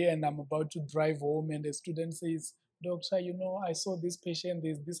the day and I'm about to drive home, and the student says, "Doctor, I saw this patient,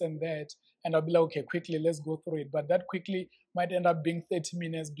 there's this and that." And I'll be like, "Okay, quickly, let's go through it." But that quickly might end up being 30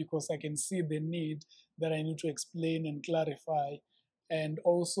 minutes, because I can see the need that I need to explain and clarify. And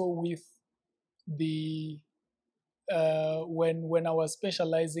also with the when I was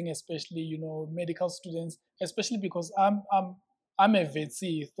specializing, especially medical students, especially because I'm a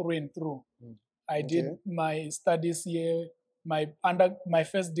veterinary through and through. I did my studies here my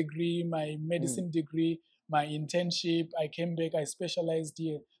first degree, my medicine degree, my internship. I came back, I specialized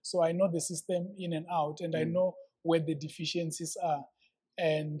here. So I know the system in and out, and I know where the deficiencies are,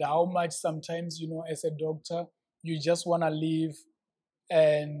 and how much sometimes, as a doctor, you just want to leave,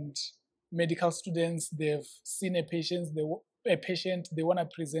 and medical students, they've seen a patient, they want to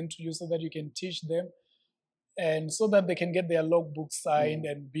present to you so that you can teach them, and so that they can get their logbook signed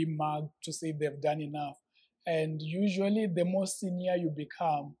and be marked to say they've done enough. And usually, the more senior you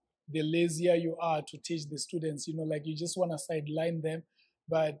become, the lazier you are to teach the students. Like you just want to sideline them,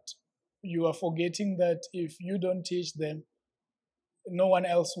 but you are forgetting that if you don't teach them, no one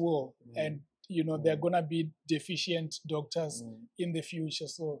else will. And they're gonna be deficient doctors in the future.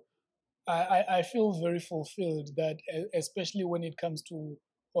 So I feel very fulfilled that, especially when it comes to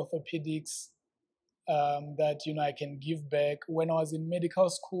orthopedics, that I can give back. When I was in medical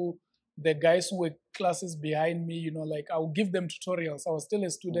school, the guys who were classes behind me, like I would give them tutorials. I was still a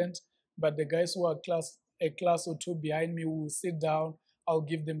student, but the guys who are a class or two behind me will sit down. I'll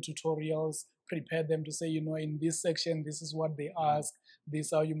give them tutorials, prepare them to say, in this section, this is what they ask. This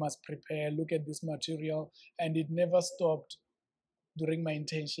is how you must prepare. Look at this material, and it never stopped during my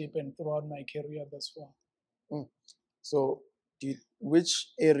internship and throughout my career thus far. So, which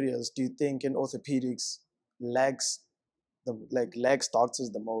areas do you think in orthopedics lacks doctors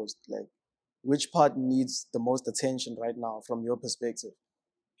the most? Like, which part needs the most attention right now from your perspective?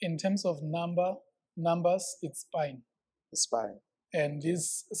 In terms of numbers, it's spine. The spine. And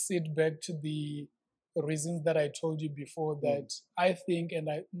this sit back to the reasons that I told you before, that I think, and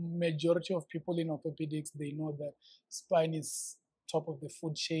majority of people in orthopedics, they know that spine is top of the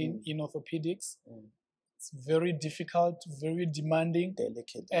food chain in orthopedics. It's very difficult, very demanding,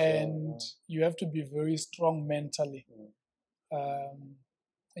 delicate, and you have to be very strong mentally.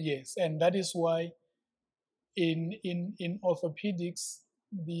 Yes, and that is why in orthopedics,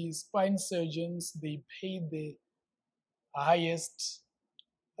 the spine surgeons, they pay the highest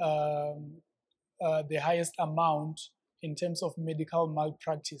amount in terms of medical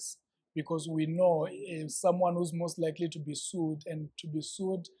malpractice, because we know someone who's most likely to be sued, and to be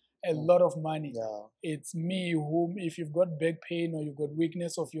sued a lot of money. It's me, whom, if you've got back pain or you've got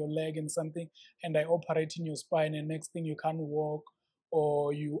weakness of your leg and something, and I operate in your spine, and next thing you can't walk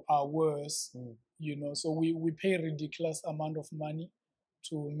or you are worse, so we pay a ridiculous amount of money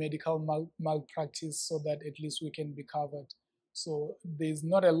to medical malpractice so that at least we can be covered. So there's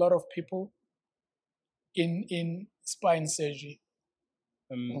not a lot of people in spine surgery.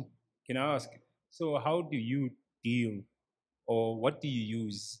 Can I ask, so how do you deal, or what do you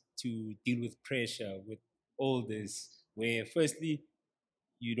use to deal with pressure with all this, where firstly,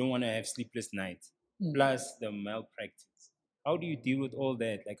 you don't want to have sleepless nights, plus the malpractice? How do you deal with all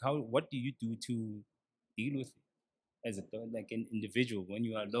that? Like, what do you do to deal with it as an individual when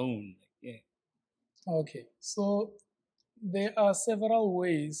you are alone? Okay, so there are several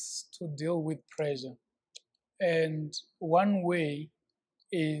ways to deal with pressure. And one way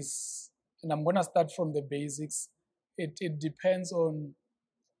is, and I'm going to start from the basics, it depends on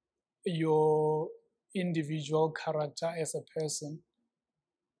your individual character as a person,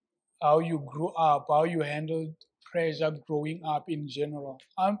 how you grew up, how you handled pressure growing up in general.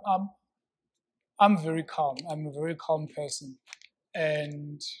 I'm very calm. I'm a very calm person.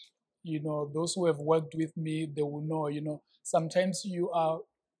 And, those who have worked with me, they will know, sometimes you are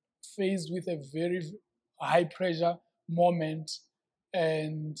faced with a very high pressure moment,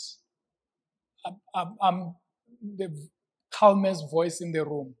 and I'm the calmest voice in the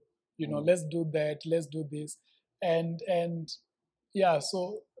room. Let's do that, let's do this. And yeah,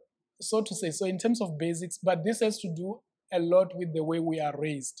 so to say, so in terms of basics, but this has to do a lot with the way we are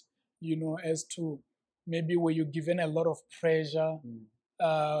raised, as to maybe where you're given a lot of pressure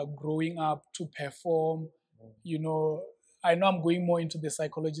growing up to perform. I know I'm going more into the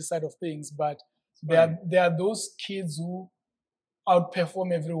psychology side of things, but there are those kids who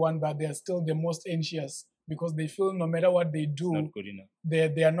outperform everyone, but they're still the most anxious because they feel no matter what they do, not good enough.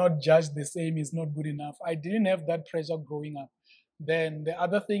 They are not judged the same. It's not good enough. I didn't have that pressure growing up. Then the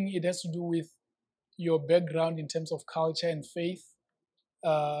other thing, it has to do with your background in terms of culture and faith.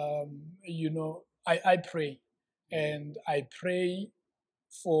 I pray, and I pray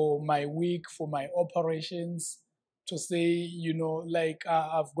for my week, for my operations, to say,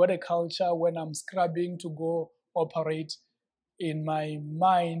 I've got a culture when I'm scrubbing to go operate. In my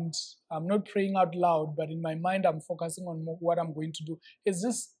mind, I'm not praying out loud, but in my mind, I'm focusing on what I'm going to do. It's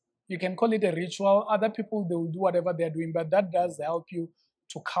just, you can call it a ritual. Other people, they will do whatever they're doing, but that does help you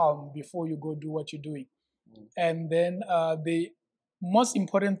to calm before you go do what you're doing. And then the most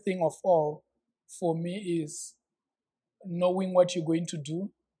important thing of all for me is knowing what you're going to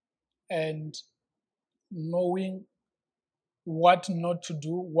do and knowing what not to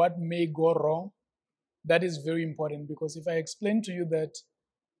do, what may go wrong, that is very important. Because if I explain to you that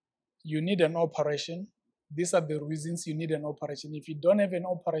you need an operation, these are the reasons you need an operation. If you don't have an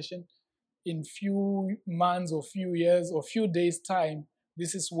operation, in few months or few years or few days time,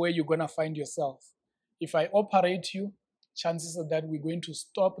 this is where you're going to find yourself. If I operate you, chances are that we're going to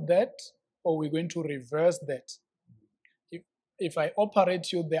stop that or we're going to reverse that. If I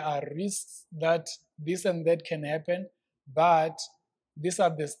operate you, there are risks that this and that can happen, but these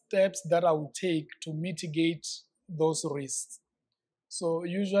are the steps that I will take to mitigate those risks. So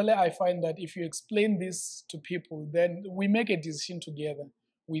usually I find that if you explain this to people, then we make a decision together.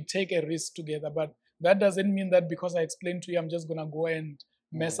 We take a risk together. But that doesn't mean that because I explained to you, I'm just going to go and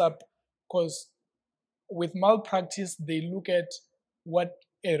mess up. Because with malpractice, they look at what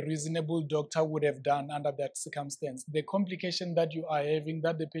a reasonable doctor would have done under that circumstance. The complication that you are having,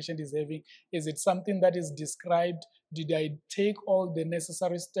 that the patient is having, is it something that is described? Did I take all the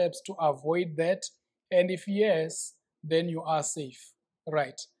necessary steps to avoid that? And if yes, then you are safe,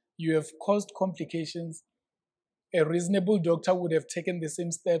 right? You have caused complications. A reasonable doctor would have taken the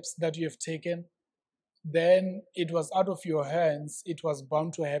same steps that you have taken. Then it was out of your hands. It was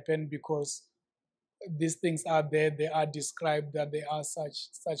bound to happen because these things are there, they are described, that there are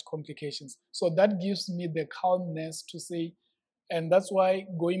such complications. So that gives me the calmness to say, and that's why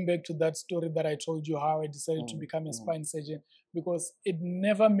going back to that story that I told you, how I decided to become a spine surgeon, because it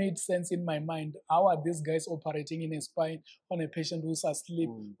never made sense in my mind. How are these guys operating in a spine on a patient who's asleep?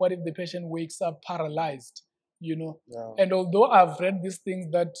 What if the patient wakes up paralyzed? You know? Yeah. And although I've read these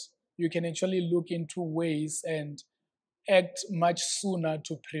things that you can actually look into ways and act much sooner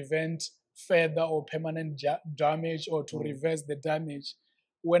to prevent further or permanent damage or to reverse the damage.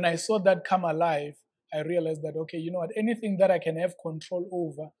 When I saw that come alive, I realized that, okay, you know what, anything that I can have control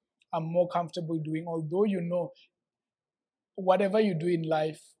over, I'm more comfortable doing. Although, you know, whatever you do in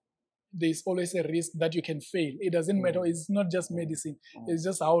life, there's always a risk that you can fail. It doesn't matter. It's not just medicine. It's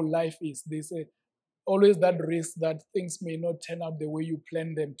just how life is. There's always that risk that things may not turn out the way you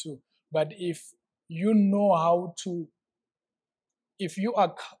plan them to. But if you know how to, if you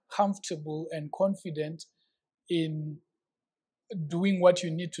are comfortable and confident in doing what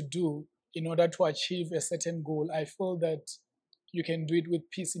you need to do in order to achieve a certain goal, I feel that you can do it with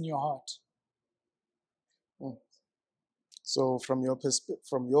peace in your heart. So from your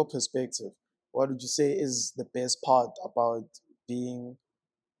perspective, what would you say is the best part about being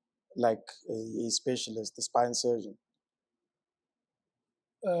like a specialist, the spine surgeon?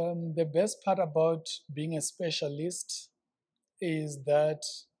 The best part about being a specialist is that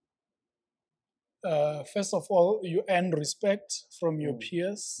first of all, you earn respect from your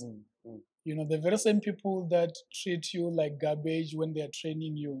peers. You know, the very same people that treat you like garbage when they're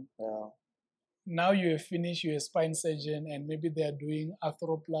training you. Yeah. Now you have finished, you're a spine surgeon, and maybe they're doing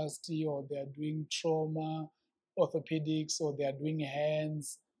arthroplasty or they're doing trauma, orthopedics, or they're doing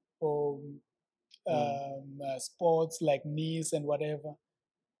hands or sports like knees and whatever.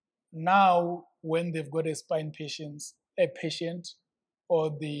 Now, when they've got a spine patient,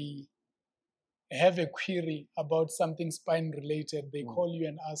 or they have a query about something spine related, they call you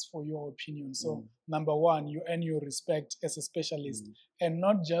and ask for your opinion. So number one, you earn your respect as a specialist, and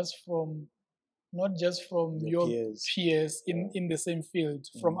not just from your peers in the same field,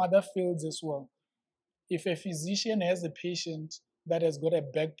 from other fields as well. If a physician has a patient that has got a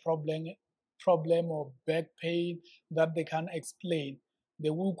back problem or back pain that they can't explain, they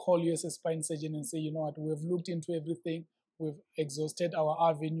will call you as a spine surgeon and say, you know what, we've looked into everything, we've exhausted our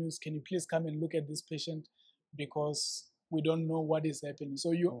avenues, can you please come and look at this patient because we don't know what is happening.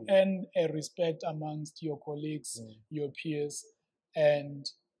 So you earn a respect amongst your colleagues, your peers, and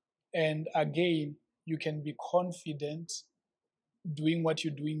again, you can be confident doing what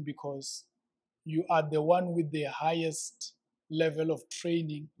you're doing because you are the one with the highest level of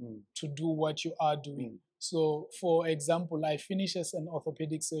training to do what you are doing. So, for example, I finish as an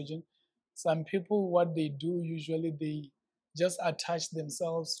orthopedic surgeon. Some people, what they do usually, they just attach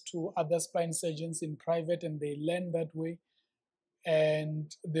themselves to other spine surgeons in private and they learn that way.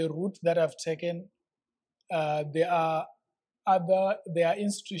 And the route that I've taken, there are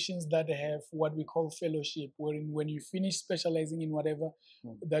institutions that have what we call fellowship, wherein when you finish specializing in whatever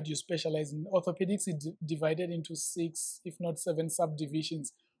that you specialize in, orthopedics is divided into 6, if not 7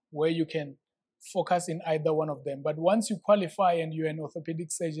 subdivisions where you can focus in either one of them. But once you qualify and you're an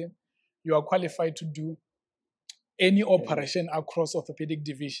orthopedic surgeon, you are qualified to do any operation across orthopedic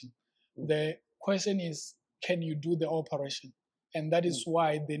division. The question is, can you do the operation? And that is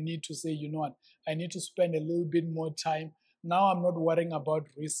why they need to say, you know what, I need to spend a little bit more time. Now I'm not worrying about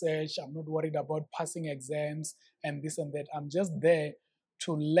research. I'm not worried about passing exams and this and that. I'm just there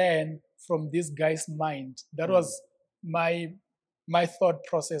to learn from this guy's mind. That was my thought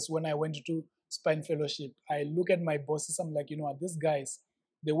process when I went to spine fellowship. I look at my bosses, I'm like, you know what, these guys,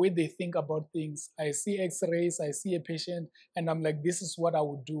 the way they think about things, I see x-rays, I see a patient, and I'm like, this is what I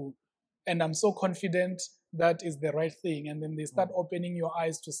would do. And I'm so confident that is the right thing. And then they start opening your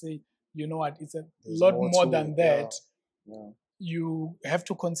eyes to say, you know what, it's a lot more than that. You have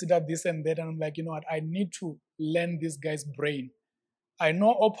to consider this and that. And I'm like, you know what, I need to learn this guy's brain. I know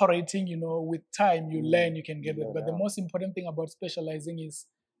operating, you know, with time you learn, you can get it. But the most important thing about specializing is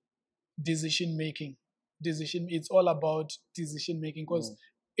decision making. It's all about decision making, because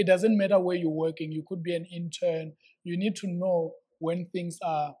it doesn't matter where you're working. You could be an intern. You need to know when things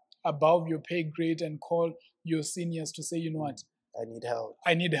are above your pay grade and call your seniors to say, you know what,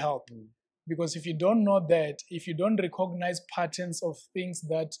 I need help. Because if you don't know that, if you don't recognize patterns of things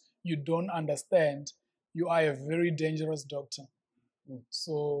that you don't understand, you are a very dangerous doctor.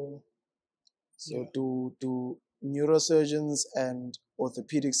 So do neurosurgeons and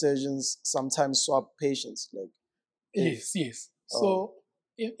orthopedic surgeons sometimes swap patients? Like, yes. So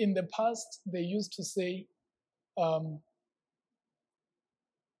in the past, they used to say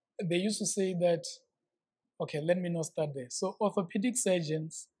that, okay, let me not start there. So orthopedic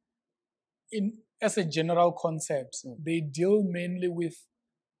surgeons, as a general concept, they deal mainly with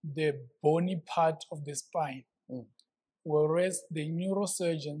the bony part of the spine, whereas the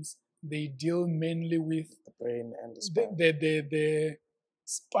neurosurgeons, they deal mainly with the brain and the spine. The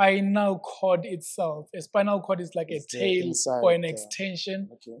spinal cord itself. A spinal cord is like it's a tail or an extension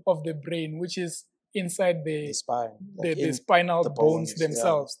of the brain, which is inside the spine, the spinal bones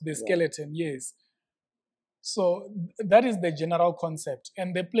themselves, the skeleton, yes. So that is the general concept.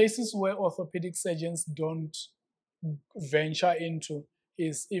 And the places where orthopedic surgeons don't venture into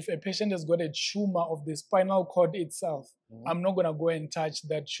is if a patient has got a tumor of the spinal cord itself, I'm not going to go and touch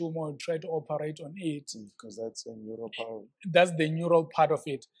that tumor or try to operate on it. Because that's a neural part. That's the neural part of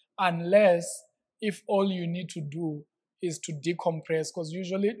it. Unless if all you need to do is to decompress, because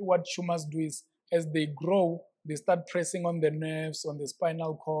usually what tumors do is as they grow, they start pressing on the nerves, on the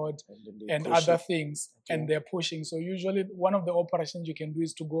spinal cord, and other things, and they're pushing. So usually one of the operations you can do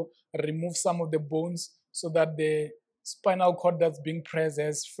is to go remove some of the bones so that the spinal cord that's being pressed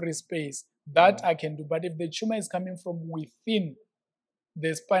has free space. That I can do. But if the tumor is coming from within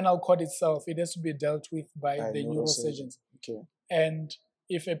the spinal cord itself, it has to be dealt with by the neurosurgeons. And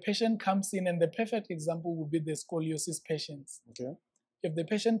if a patient comes in, and the perfect example would be the scoliosis patients. If the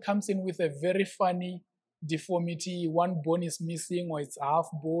patient comes in with a very funny deformity, one bone is missing or it's half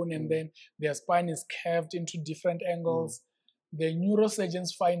bone, and then their spine is curved into different angles, the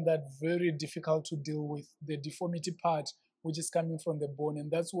neurosurgeons find that very difficult to deal with, the deformity part, which is coming from the bone.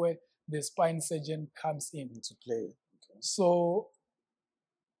 And that's where the spine surgeon comes in to play. So,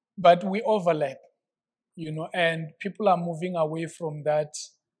 but we overlap, you know, and people are moving away from that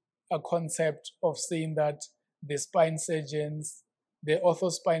concept of saying that the spine surgeons, the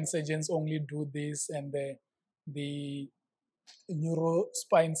orthospine surgeons only do this, and the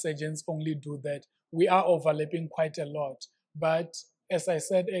neurospine surgeons only do that. We are overlapping quite a lot. But as I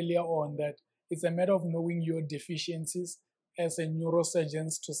said earlier on, that it's a matter of knowing your deficiencies as a neurosurgeon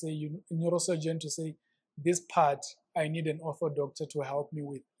to say, this part I need an ortho doctor to help me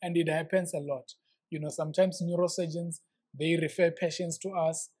with. And it happens a lot. You know, sometimes neurosurgeons, they refer patients to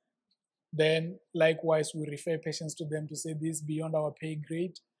us. Then likewise, we refer patients to them to say, this is beyond our pay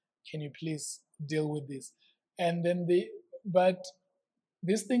grade. Can you please deal with this? And then but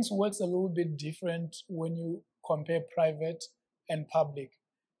these things works a little bit different when you compare private and public.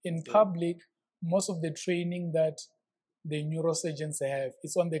 In public, most of the training that the neurosurgeons have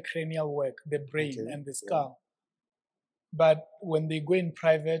is on the cranial work, the brain and the skull. But when they go in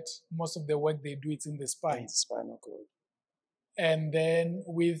private, most of the work they do is in the spine. Spinal cord. And then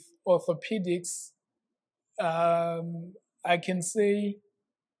with orthopedics, I can say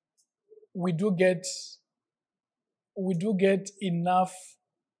we do get enough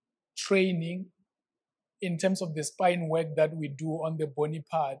training in terms of the spine work that we do on the bony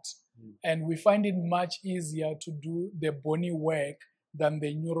part. And we find it much easier to do the bony work than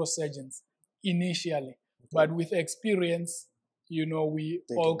the neurosurgeons initially. But with experience, you know, we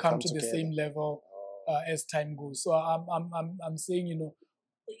all come to the same level as time goes. So I'm saying, you know,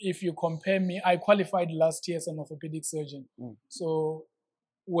 if you compare me, I qualified last year as an orthopedic surgeon. So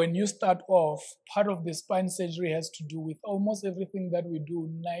when you start off, part of the spine surgery has to do with almost everything that we do,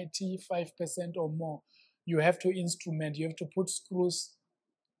 95% or more. you have to instrument, you have to put screws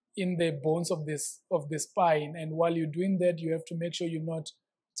in the bones of the spine, and while you're doing that, you have to make sure you're not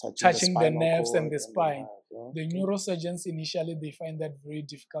touching the nerves and the spine. The neurosurgeons initially, they find that very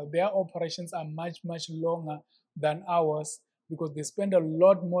difficult. Their operations are much longer than ours because they spend a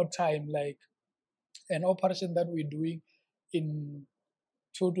lot more time. Like an operation that we're doing in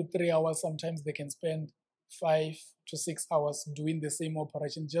 2 to 3 hours, sometimes they can spend 5 to 6 hours doing the same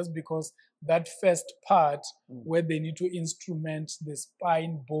operation, just because that first part where they need to instrument the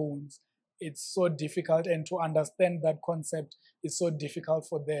spine bones, it's so difficult, and to understand that concept is so difficult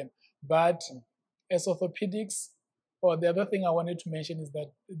for them. But as orthopedics, or the other thing I wanted to mention is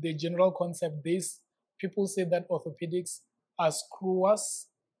that the general concept, people say that orthopedics are screwers,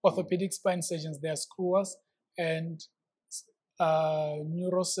 orthopedic spine surgeons, they are screwers, and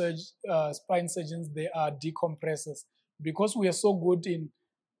spine surgeons, they are decompressors. Because we are so good in,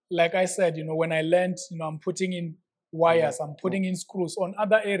 like I said, when I learned, I'm putting in wires, I'm putting in screws on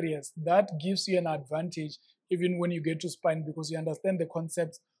other areas, that gives you an advantage even when you get to spine, because you understand the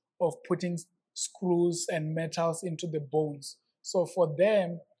concept of putting screws and metals into the bones. So for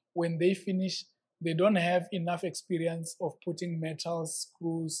them, when they finish, they don't have enough experience of putting metals,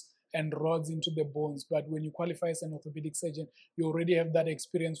 screws, and rods into the bones. But when you qualify as an orthopedic surgeon, you already have that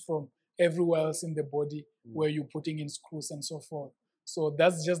experience from everywhere else in the body where you're putting in screws and so forth. So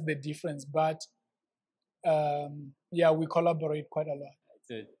that's just the difference. But we collaborate quite a lot.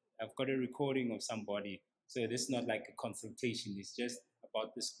 So I've got a recording of somebody. So this is not like a consultation. It's just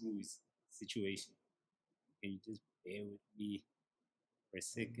about the screws situation. Can you just bear with me for a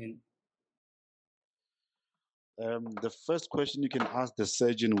second? The first question you can ask the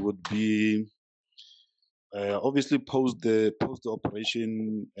surgeon would be, obviously post the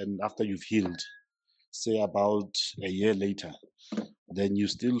operation and after you've healed, say about a year later, then you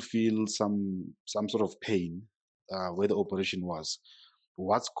still feel some sort of pain where the operation was.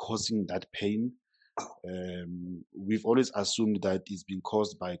 What's causing that pain? We've always assumed that it's been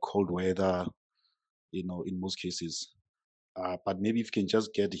caused by cold weather, in most cases. But maybe if you can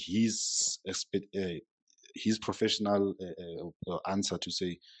just get his professional answer to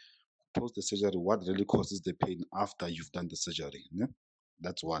say, post the surgery, what really causes the pain after you've done the surgery? Yeah?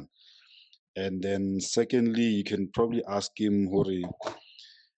 That's one. And then secondly, you can probably ask him, Hori,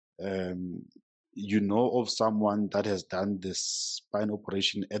 of someone that has done this spine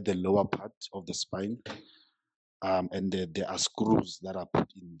operation at the lower part of the spine, and there are screws that are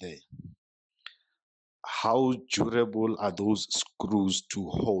put in there. How durable are those screws to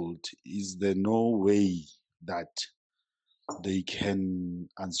hold? Is there no way that they can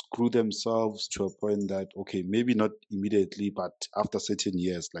unscrew themselves to a point that, okay, maybe not immediately, but after certain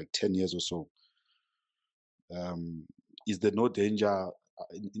years, like 10 years or so, is there no danger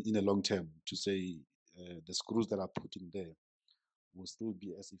in the long term to say the screws that are put in there will still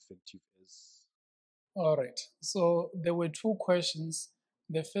be as effective as? All right. So there were two questions.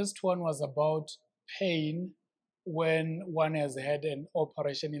 The first one was about pain when one has had an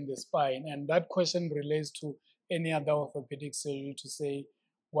operation in the spine. And that question relates to any other orthopedic surgery, to say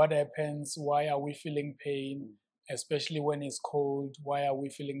what happens, why are we feeling pain, especially when it's cold, why are we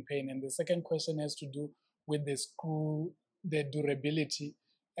feeling pain? And the second question has to do with the screw, the durability,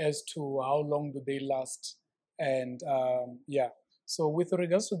 as to how long do they last. And so with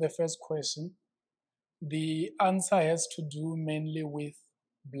regards to the first question, the answer has to do mainly with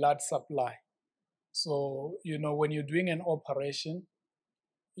blood supply. So, when you're doing an operation,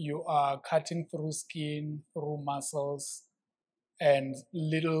 you are cutting through skin, through muscles, and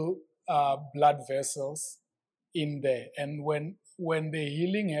little blood vessels in there. And when the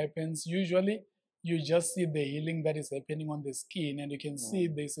healing happens, usually you just see the healing that is happening on the skin, and you can see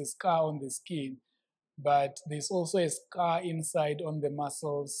there's a scar on the skin, but there's also a scar inside on the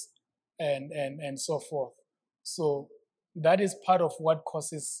muscles and so forth. So that is part of what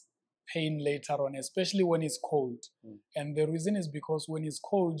causes pain later on, especially when it's cold. And the reason is because when it's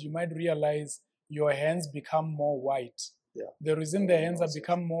cold, you might realize your hands become more white. Yeah. The reason the hands have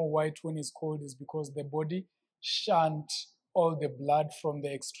become more white when it's cold is because the body shunt all the blood from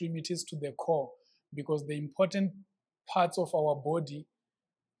the extremities to the core, because the important parts of our body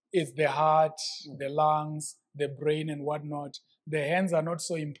is the heart, the lungs, the brain, and whatnot. The hands are not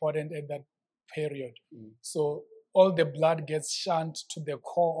so important at that period. So all the blood gets shunt to the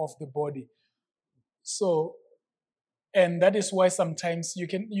core of the body. So, and that is why sometimes you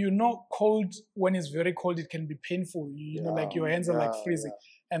can, cold, when it's very cold, it can be painful. Like your hands are like freezing.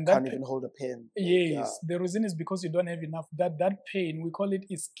 And that can't even hold a pen. Yes, the reason is because you don't have enough. That pain, we call it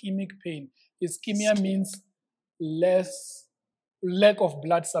ischemic pain. Ischemia means lack of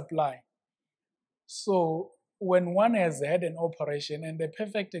blood supply. So when one has had an operation, and the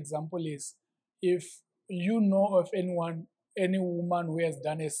perfect example is if you know of any woman who has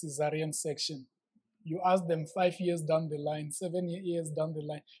done a cesarean section, you ask them 5 years down the line, 7 years down the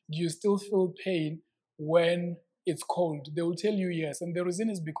line, do you still feel pain when it's cold? They will tell you yes. And the reason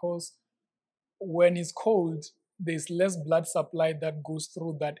is because when it's cold, there's less blood supply that goes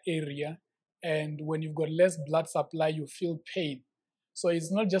through that area. And when you've got less blood supply, you feel pain. So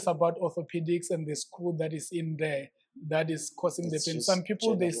it's not just about orthopedics and the screw that is in there that is causing the pain. Some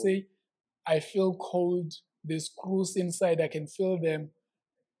people, they say, I feel cold, the screws inside, I can feel them.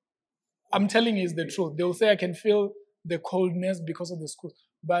 I'm telling you, it's the truth. They'll say, I can feel the coldness because of the screws.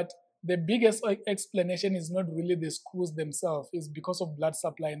 But the biggest explanation is not really the screws themselves, it's because of blood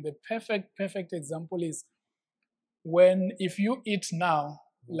supply. And the perfect example is if you eat now,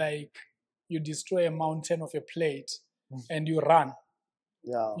 like you destroy a mountain of a plate and you run,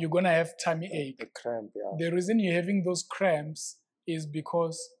 you're going to have tummy ache. The cramp, The reason you're having those cramps is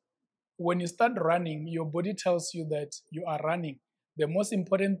because when you start running, your body tells you that you are running. The most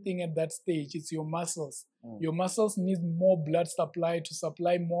important thing at that stage is your muscles. Your muscles need more blood supply to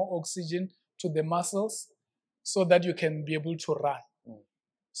supply more oxygen to the muscles so that you can be able to run.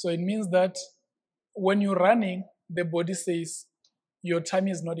 So it means that when you're running, the body says, your tummy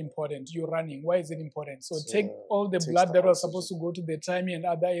is not important. You're running. Why is it important? So take all the blood that was supposed to go to the tummy and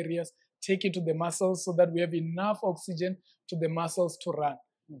other areas, take it to the muscles so that we have enough oxygen to the muscles to run.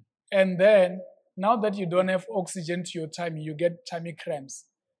 And then, now that you don't have oxygen to your tummy, you get tummy cramps.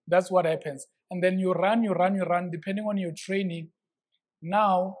 That's what happens. And then you run, depending on your training.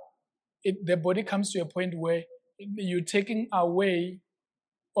 Now, the body comes to a point where you're taking away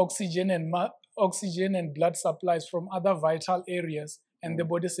oxygen and blood supplies from other vital areas. And the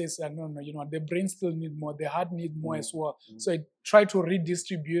body says, no, the brain still needs more, the heart needs more as well. So it try to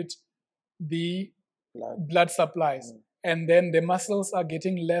redistribute the blood supplies. And then the muscles are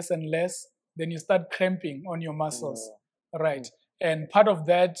getting less and less. Then you start cramping on your muscles, right? And part of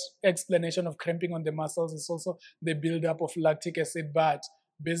that explanation of cramping on the muscles is also the buildup of lactic acid. But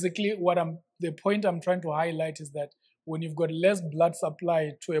basically, the point I'm trying to highlight is that when you've got less blood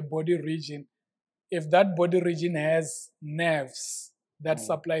supply to a body region, if that body region has nerves that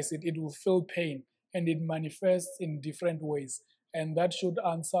supplies it, it will feel pain, and it manifests in different ways. And that should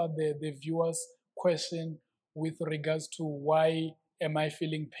answer the viewer's question with regards to why am I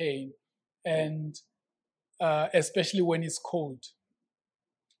feeling pain, and especially when it's cold.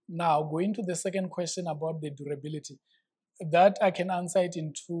 Now, going to the second question about the durability, that I can answer it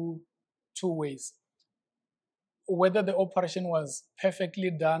in two ways. Whether the operation was perfectly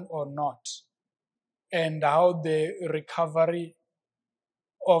done or not, and how the recovery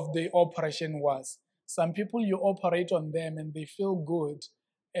of the operation was. Some people, you operate on them and they feel good,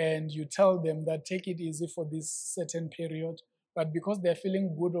 and you tell them that take it easy for this certain period, but because they're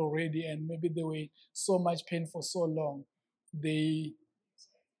feeling good already and maybe they were so much pain for so long, they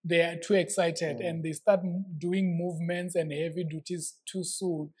are too excited and they start doing movements and heavy duties too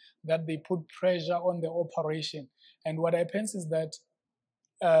soon, that they put pressure on the operation. And what happens is that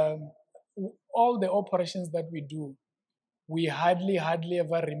all the operations that we do, we hardly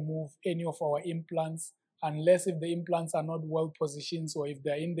ever remove any of our implants, unless if the implants are not well positioned, or if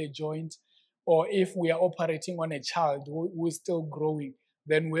they're in the joint, or if we are operating on a child who is still growing,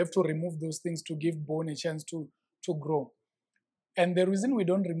 then we have to remove those things to give bone a chance to grow. And the reason we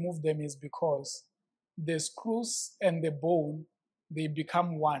don't remove them is because the screws and the bone, they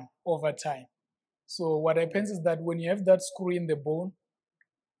become one over time. So what happens is that when you have that screw in the bone,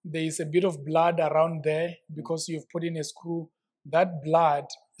 there is a bit of blood around there because you've put in a screw. That blood,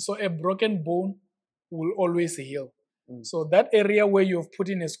 so a broken bone will always heal. So that area where you've put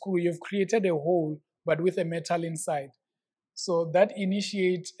in a screw, you've created a hole, but with a metal inside. So that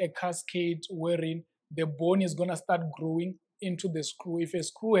initiates a cascade wherein the bone is going to start growing into the screw. If a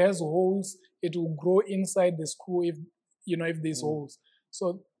screw has holes, it will grow inside the screw if there's holes.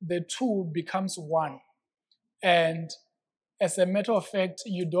 So the two becomes one. And as a matter of fact,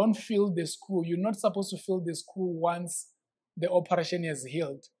 you don't feel the screw. You're not supposed to feel the screw once the operation is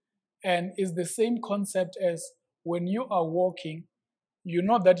healed. And it's the same concept as when you are walking, you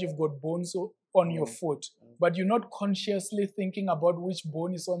know that you've got bones on your foot, but you're not consciously thinking about which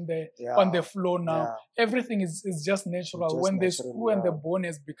bone is on the floor now. Everything is just natural. When the screw and the bone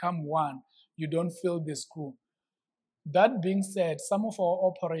has become one, you don't feel the screw. That being said, some of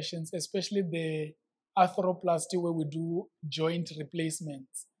our operations, especially the arthroplasty where we do joint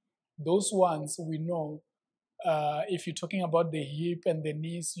replacements, those ones we know, if you're talking about the hip and the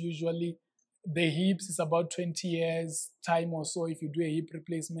knees, usually the hips is about 20 years time or so. If you do a hip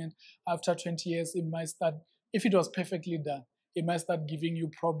replacement, after 20 years, it might start, if it was perfectly done, it might start giving you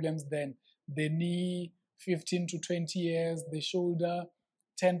problems then. The knee, 15 to 20 years, the shoulder,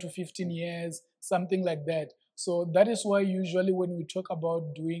 10 to 15 years, something like that. So that is why usually when we talk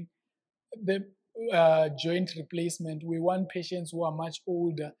about doing the joint replacement, we want patients who are much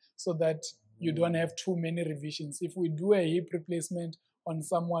older so that you don't have too many revisions. If we do a hip replacement on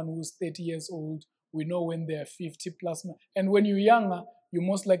someone who's 30 years old, we know when they're 50 plus. And when you're younger, you're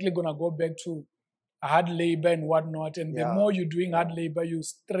most likely going to go back to hard labor and whatnot. And the more you're doing hard labor, you're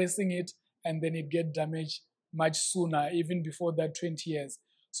stressing it, and then it get damaged much sooner, even before that 20 years.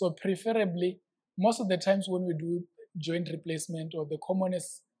 So preferably, most of the times when we do joint replacement, or the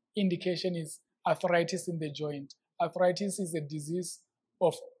commonest indication is arthritis in the joint. Arthritis is a disease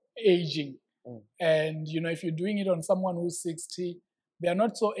of aging. And, if you're doing it on someone who's 60, they're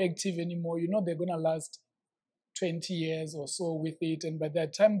not so active anymore. They're going to last 20 years or so with it. And by the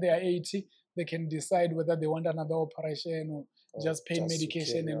time they are 80, they can decide whether they want another operation or just pain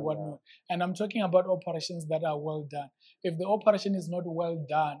medication and whatnot. And I'm talking about operations that are well done. If the operation is not well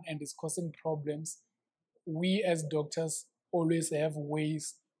done and is causing problems, we as doctors always have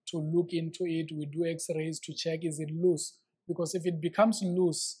ways to look into it. We do x-rays to check, is it loose? Because if it becomes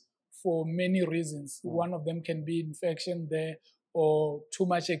loose for many reasons, one of them can be infection there, or too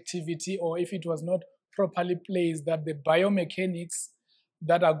much activity, or if it was not properly placed, that the biomechanics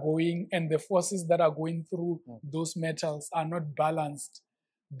that are going and the forces that are going through those metals are not balanced,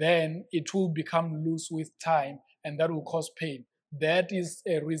 then it will become loose with time, and that will cause pain. That is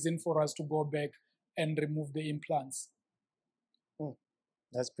a reason for us to go back and remove the implants.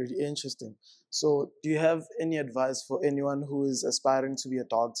 That's pretty interesting. So do you have any advice for anyone who is aspiring to be a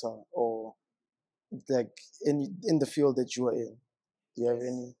doctor, or like in the field that you are in? Do you have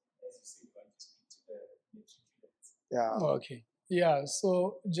any? Yeah. Okay. Yeah.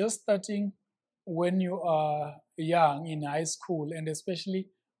 So just starting when you are young in high school, and especially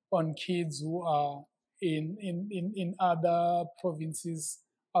on kids who are in other provinces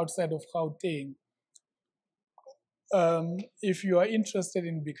outside of Gauteng. If you are interested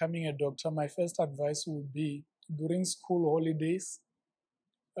in becoming a doctor, my first advice would be during school holidays,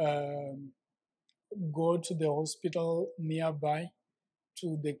 go to the hospital nearby,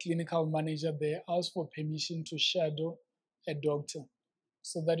 to the clinical manager there, ask for permission to shadow a doctor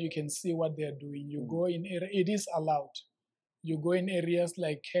so that you can see what they're doing. You go in, it is allowed. You go in areas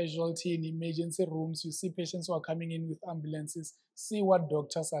like casualty, in emergency rooms, you see patients who are coming in with ambulances, see what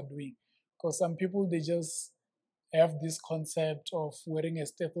doctors are doing. Because some people, they just have this concept of wearing a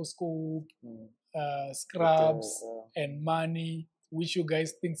stethoscope, scrubs, and money, which you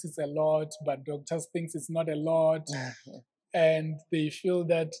guys think is a lot, but doctors think it's not a lot. And they feel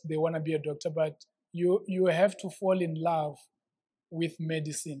that they want to be a doctor, but you have to fall in love with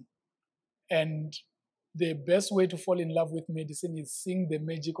medicine. And the best way to fall in love with medicine is seeing the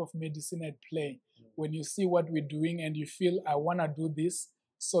magic of medicine at play. When you see what we're doing and you feel, I want to do this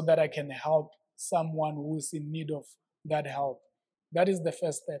so that I can help someone who is in need of that help. That is the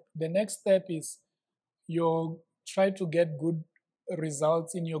first step. The next step is you try to get good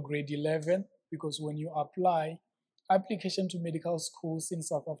results in your grade 11, because when you apply, application to medical schools in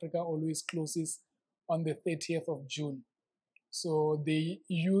South Africa always closes on the 30th of June. So they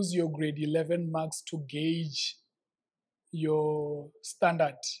use your grade 11 marks to gauge your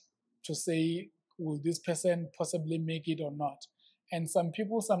standard, to say, will this person possibly make it or not? And some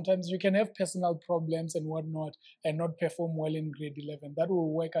people, sometimes you can have personal problems and whatnot and not perform well in grade 11. That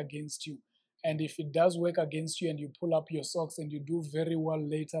will work against you. And if it does work against you and you pull up your socks and you do very well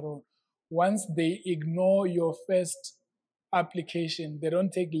later on, once they ignore your first application, they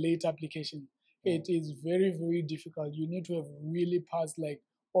don't take late application. It is very, very difficult. You need to have really passed like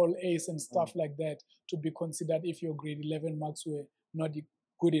all A's and stuff like that to be considered if your grade 11 marks were not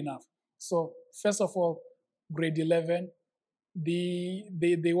good enough. So first of all, grade 11,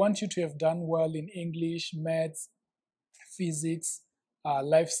 they want you to have done well in English, maths, physics,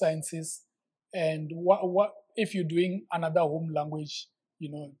 life sciences, and what if you're doing another home language,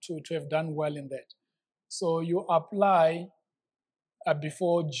 to have done well in that. So you apply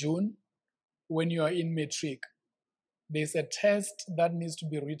before June when you are in matric. There's a test that needs to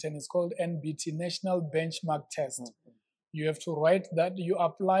be written. It's called NBT, National Benchmark Test. You have to write that. You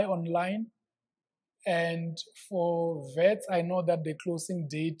apply online. And for vets, I know that the closing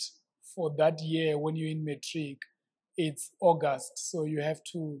date for that year when you're in matric, it's August. So you have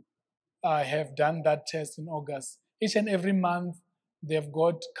to have done that test in August. Each and every month, they've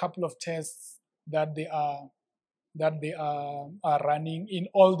got a couple of tests that they are that they are running in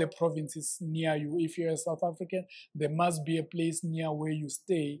all the provinces near you. If you're a South African, there must be a place near where you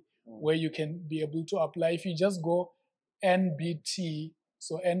stay where you can be able to apply. If you just go NBT,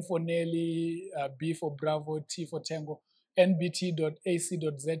 so N for Nelly, B for Bravo, T for Tango,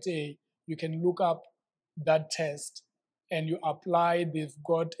 nbt.ac.za, you can look up that test and you apply. They've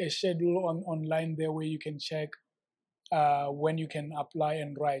got a schedule online there where you can check when you can apply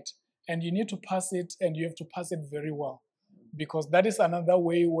and write. And you need to pass it, and you have to pass it very well. Because that is another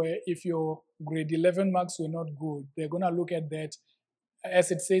way where if your grade 11 marks were not good, they're going to look at that, as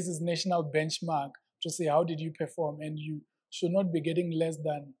it says, is national benchmark to say how did you perform, and you should not be getting less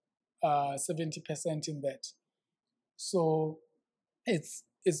than 70% in that. So it's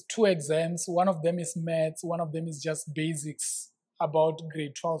 2 exams. One of them is maths, one of them is just basics about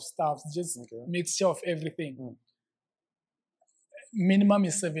grade 12 stuff, just mixture of everything. Minimum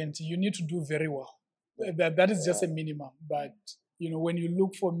is 70. You need to do very well. That is just a minimum. But when you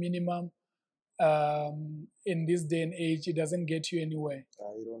look for minimum in this day and age, it doesn't get you anywhere.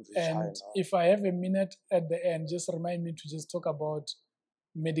 And if I have a minute at the end, just remind me to just talk about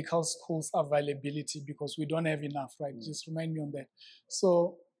medical schools availability, because we don't have enough, right? Just remind me on that.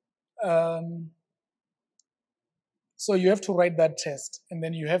 So you have to write that test, and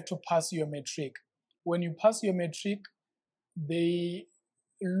then you have to pass your matric. When you pass your matric, they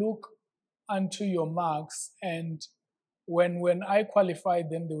look onto your marks, and when I qualified,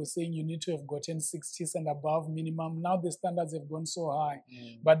 then they were saying you need to have gotten 60s and above minimum. Now the standards have gone so high,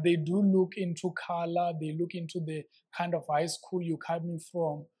 but they do look into color, they look into the kind of high school you're coming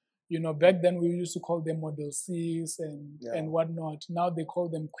from. Back then we used to call them Model Cs and whatnot. Now they call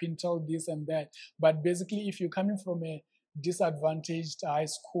them quintal this and that. But basically, if you're coming from a disadvantaged high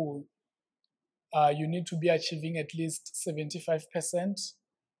school, you need to be achieving at least 75%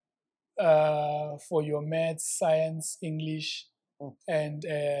 for your maths, science, English, and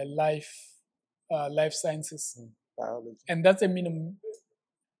life sciences. Biology. And that's a minimum.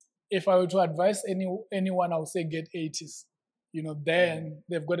 If I were to advise anyone, I would say get 80s. Then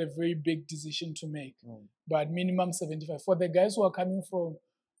they've got a very big decision to make. But minimum 75. For the guys who are coming from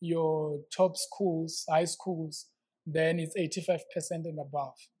your top schools, high schools, then it's 85% and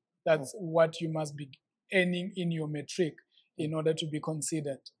above. That's what you must be earning in your matric in order to be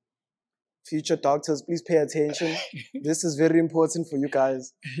considered. Future doctors, please pay attention. This is very important for you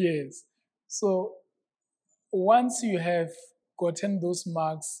guys. Yes. So once you have gotten those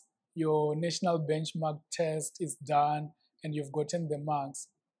marks, your national benchmark test is done, and you've gotten the marks,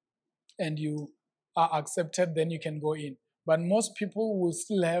 and you are accepted, then you can go in. But most people will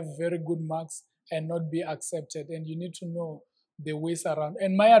still have very good marks and not be accepted, and you need to know the ways around.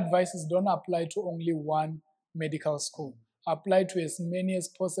 And my advice is don't apply to only one medical school. Apply to as many as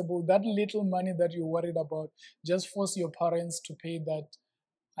possible. That little money that you're worried about, just force your parents to pay that,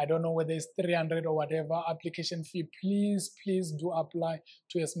 I don't know whether it's 300 or whatever, application fee. Please do apply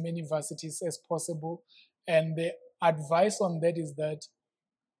to as many varsities as possible. And the advice on that is that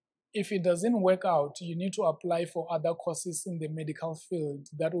if it doesn't work out, you need to apply for other courses in the medical field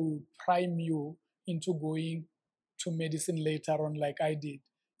that will prime you into going to medicine later on, like I did.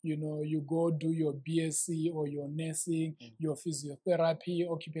 You go do your BSc or your nursing, your physiotherapy,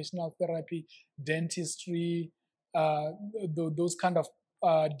 occupational therapy, dentistry, those kind of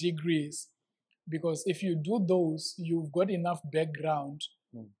degrees. Because if you do those, you've got enough background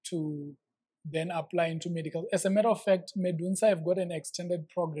to then apply into medical. As a matter of fact, Medunsa have got an extended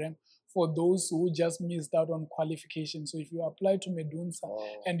program for those who just missed out on qualification. So if you apply to Medunsa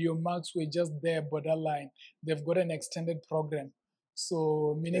and your marks were just there borderline, they've got an extended program.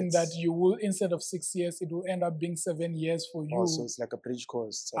 So meaning that you will, instead of 6 years, it will end up being 7 years for you. So it's like a bridge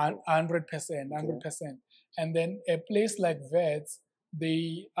course. 100%. And then a place like VETS,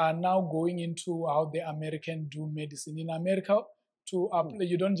 they are now going into how the American do medicine. In America, to apply,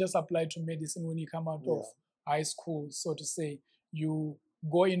 you don't just apply to medicine when you come out of high school, so to say. You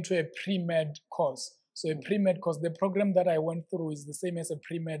go into a pre-med course. So a pre-med course, the program that I went through is the same as a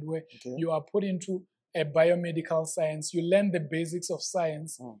pre-med, where you are put into a biomedical science. You learn the basics of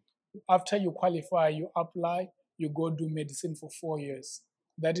science. After you qualify, you apply, you go do medicine for 4 years.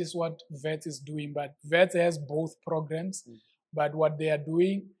 That is what VET is doing. But VET has both programs. But what they are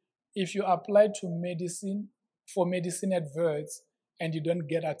doing, if you apply to medicine, for medicine at VETS, and you don't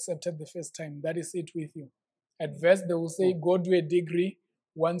get accepted the first time, that is it with you. At VETS, they will say, go do a degree.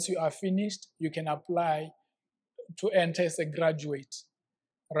 Once you are finished, you can apply to enter as a graduate.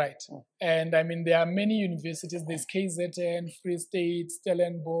 Right. And I mean, there are many universities. There's KZN, Free State,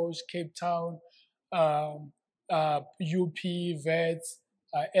 Stellenbosch, Cape Town, UP, VETS,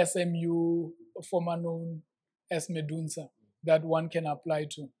 SMU, former known as medunsa that one can apply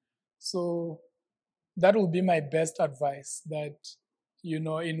to. So that will be my best advice, that, you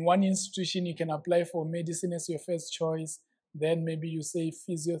know, in one institution you can apply for medicine as your first choice, then maybe you say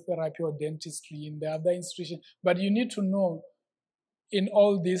physiotherapy or dentistry in the other institution. But you need to know, in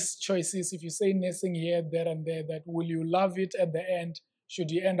all these choices, if you say nursing here, there, and there, that will you love it at the end?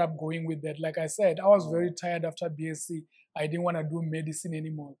 Should you end up going with that? Like I said, I was very tired after BSc. I didn't want to do medicine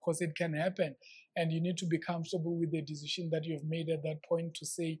anymore, because it can happen. And you need to be comfortable with the decision that you've made at that point to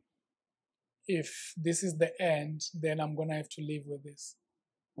say, if this is the end, then I'm going to have to live with this.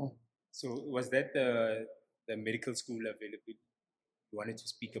 So was that the medical school available you wanted to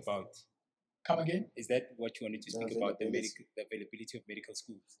speak about? Come again? Is that what you wanted to speak about, the availability of medical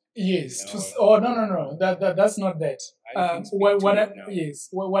schools? Yes. No. That's not that.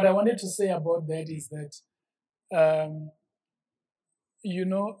 What I wanted to say about that is that, you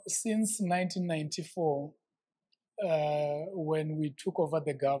know, since 1994, when we took over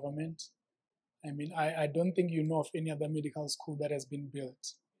the government, I mean, I don't think you know of any other medical school that has been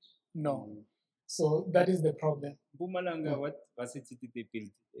built. No. So that is the problem. Mpumalanga, what varsity did they build?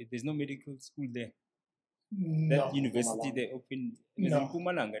 There's no medical school there. No. That university they opened was in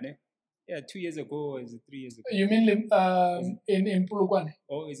Mpumalanga, ne? Yeah, 2 years ago, or is it 3 years ago? You mean in Polokwane?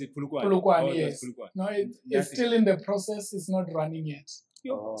 Oh, is it Polokwane? Polokwane, yes. No, it's still in the process. It's not running yet.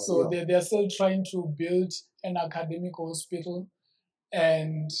 So they're still trying to build an academic hospital.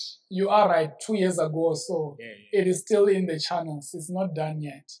 And you are right, 2 years ago or so, it is still in the channels. It's not done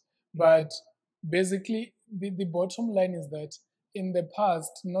yet. But basically, the bottom line is that in the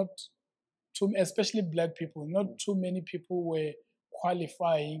past, especially Black people, not too many people were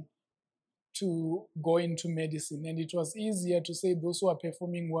qualifying to go into medicine. And it was easier to say those who are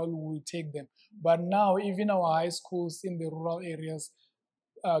performing well, we will take them. But now, even our high schools in the rural areas,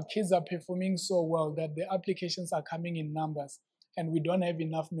 kids are performing so well that the applications are coming in numbers. And we don't have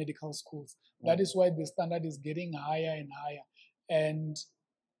enough medical schools. That is why the standard is getting higher and higher. And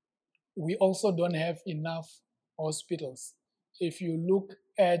we also don't have enough hospitals. If you look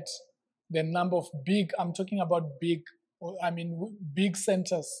at the number of I'm talking about big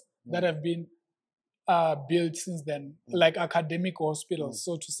centers that have been built since then, like academic hospitals,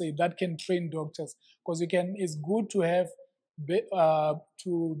 so to say, that can train doctors. Because it's good to have,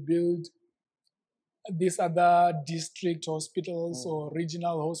 to build these other district hospitals or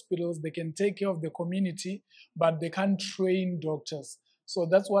regional hospitals. They can take care of the community, but they can't train doctors. So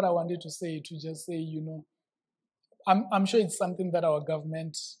that's what I wanted to say, to just say, you know, I'm sure it's something that our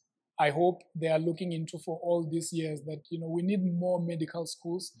government, I hope they are looking into for all these years, that, you know, we need more medical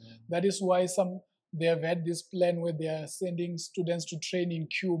schools. That is why they have had this plan where they are sending students to train in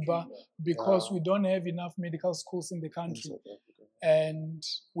Cuba, because we don't have enough medical schools in the country. And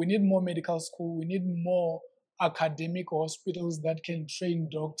we need more medical school. We need more academic hospitals that can train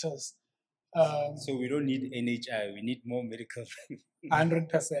doctors. So we don't need NHI. We need more medical.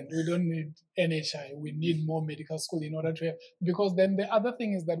 100%. We don't need NHI. We need more medical school in order to have. Because then the other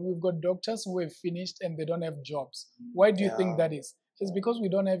thing is that we've got doctors who have finished and they don't have jobs. Why do you think that is? It's because we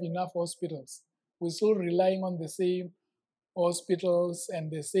don't have enough hospitals. We're still relying on the same hospitals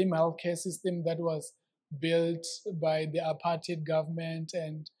and the same healthcare system that was built by the apartheid government.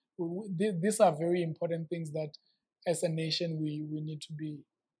 And these are very important things that as a nation we need to be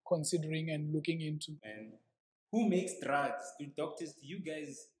considering and looking into. And who makes drugs? Do you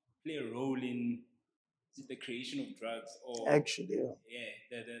guys play a role in the creation of drugs? Or Actually,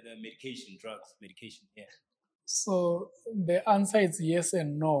 the medication, yeah. So the answer is yes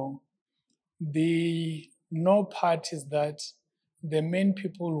and no. The no part is that the main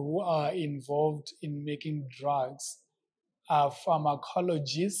people who are involved in making drugs are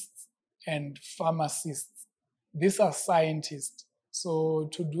pharmacologists and pharmacists. These are scientists. So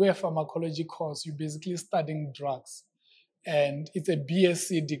to do a pharmacology course, you're basically studying drugs. And it's a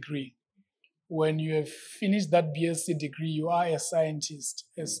BSc degree. When you have finished that BSc degree, you are a scientist,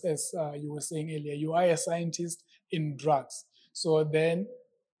 as you were saying earlier. You are a scientist in drugs. So then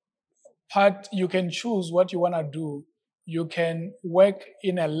you can choose what you want to do. You can work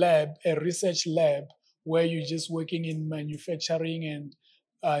in a lab, a research lab, where you're just working in manufacturing and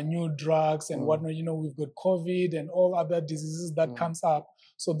new drugs and whatnot. You know, we've got COVID and all other diseases that comes up.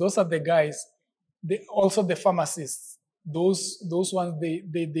 So those are the guys. Also the pharmacists. Those ones,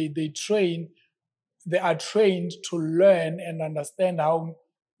 they train. They are trained to learn and understand how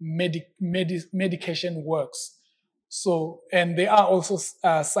medication works. So, and they are also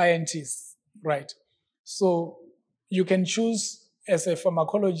scientists, right? So you can choose as a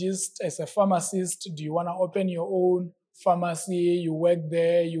pharmacologist, as a pharmacist, do you want to open your own pharmacy, you work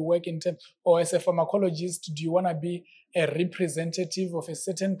there, you work in terms, or as a pharmacologist, do you want to be a representative of a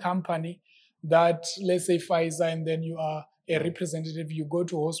certain company that, let's say Pfizer, and then you are a representative, you go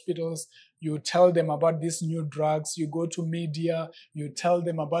to hospitals, you tell them about these new drugs, you go to media, you tell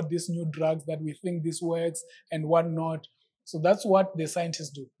them about these new drugs that we think this works and whatnot. So that's what the scientists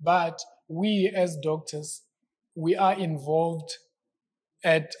do. But we as doctors, we are involved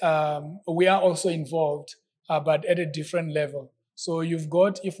we are also involved, but at a different level. So you've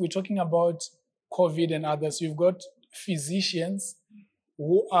got, if we're talking about COVID and others, you've got physicians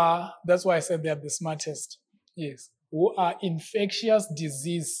who are, that's why I said they're the smartest, yes, who are infectious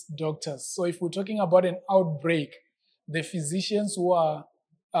disease doctors. So if we're talking about an outbreak, the physicians who are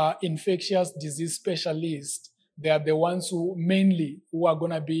infectious disease specialists, they are the ones who mainly who are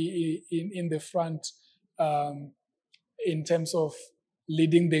going to be in the front in terms of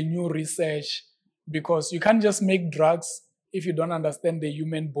leading the new research, because you can't just make drugs if you don't understand the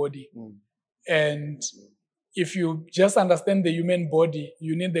human body. And if you just understand the human body,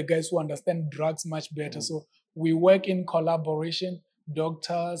 you need the guys who understand drugs much better. So we work in collaboration,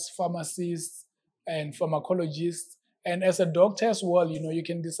 doctors, pharmacists, and pharmacologists. And as a doctor as well, you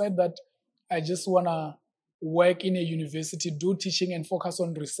can decide that I just want to work in a university, do teaching and focus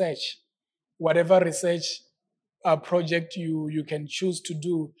on research, whatever research project you can choose to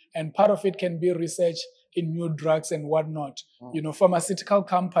do. And part of it can be research in new drugs and whatnot. Pharmaceutical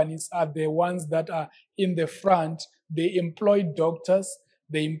companies are the ones that are in the front. They employ doctors,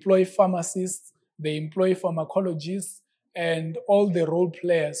 they employ pharmacists, they employ pharmacologists, and all the role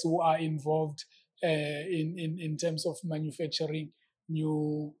players who are involved in terms of manufacturing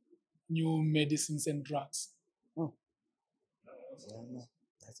new medicines and drugs.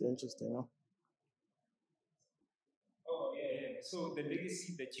 That's interesting. Huh? So the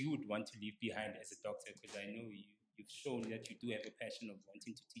legacy that you would want to leave behind as a doctor, because I know you've shown that you do have a passion of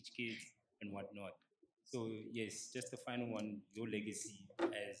wanting to teach kids and whatnot. So yes, just the final one, your legacy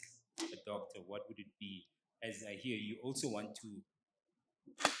as a doctor, what would it be? As I hear, you also want to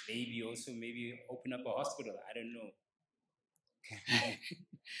maybe open up a hospital. I don't know.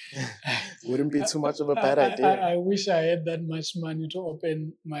 Wouldn't be too much of a bad idea. I wish I had that much money to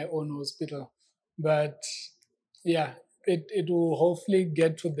open my own hospital, but yeah, it will hopefully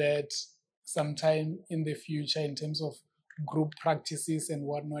get to that sometime in the future in terms of group practices and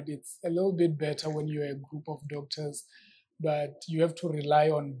whatnot. It's a little bit better when you're a group of doctors, but you have to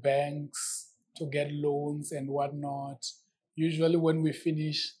rely on banks to get loans and whatnot. Usually when we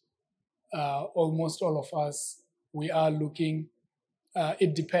finish, almost all of us, we are looking,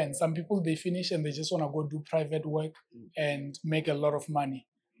 it depends. Some people, they finish and they just want to go do private work and make a lot of money.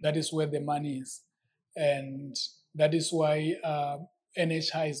 That is where the money is. And that is why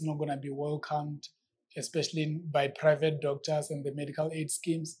NHI is not going to be welcomed, especially by private doctors and the medical aid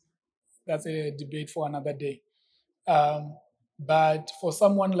schemes. That's a debate for another day. But for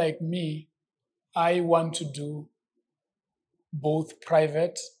someone like me, I want to do both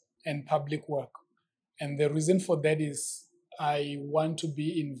private and public work. And the reason for that is I want to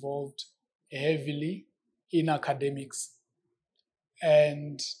be involved heavily in academics.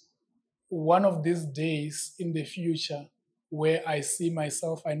 And one of these days in the future where I see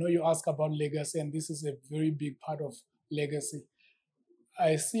myself, I know you ask about legacy, and this is a very big part of legacy.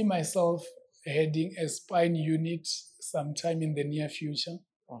 I see myself heading a spine unit sometime in the near future.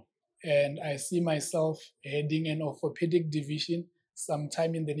 And I see myself heading an orthopedic division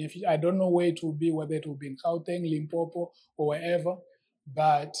sometime in the near future. I don't know where it will be, whether it will be in Gauteng, Limpopo, or wherever,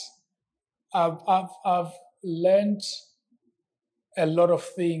 but I've learned a lot of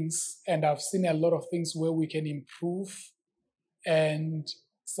things, and I've seen a lot of things where we can improve. And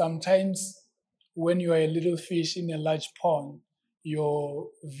sometimes when you are a little fish in a large pond, your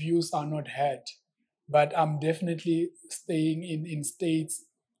views are not heard. But I'm definitely staying in states,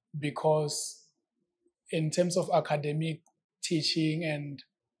 because in terms of academic teaching and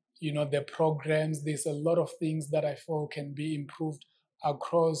the programs, there's a lot of things that I feel can be improved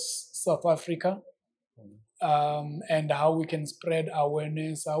across South Africa. And how we can spread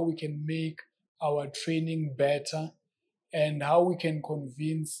awareness, how we can make our training better, and how we can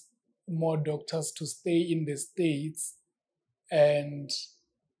convince more doctors to stay in the States. And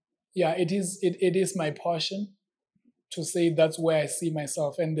yeah, it is my passion to say that's where I see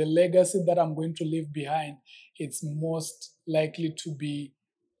myself. And the legacy that I'm going to leave behind, it's most likely to be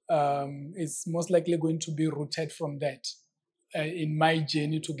going to be rooted from that in my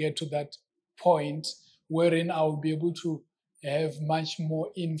journey to get to that point wherein I will be able to have much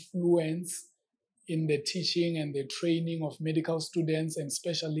more influence in the teaching and the training of medical students and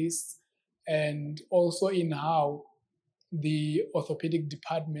specialists, and also in how the orthopedic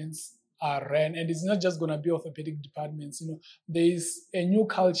departments are ran. And it's not just going to be orthopedic departments. There's a new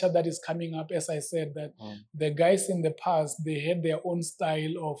culture that is coming up, as I said, that the guys in the past, they had their own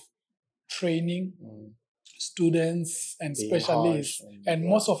style of training students and Being specialists. harsh And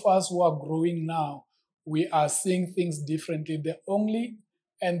most of us who are growing now, we are seeing things differently. The only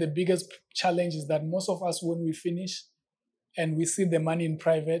and the biggest challenge is that most of us, when we finish and we see the money in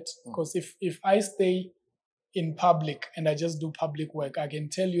private, because if I stay in public and I just do public work, I can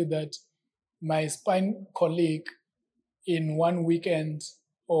tell you that my spine colleague in one weekend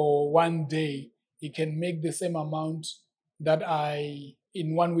or one day, he can make the same amount that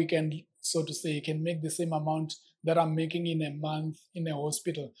in one weekend, so to say, he can make the same amount that I'm making in a month in a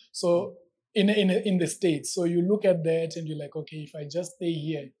hospital. So in the States. So you look at that and you're like, okay, if I just stay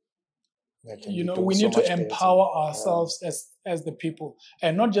here, we need to empower ourselves as the people,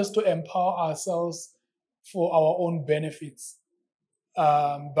 and not just to empower ourselves for our own benefits,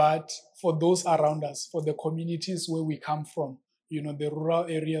 but for those around us, for the communities where we come from, the rural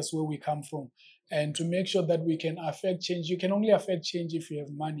areas where we come from, and to make sure that we can affect change. You can only affect change if you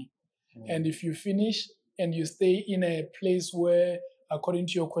have money. And if you finish and you stay in a place where, according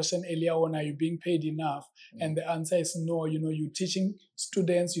to your question earlier on, are you being paid enough? And the answer is no. You're teaching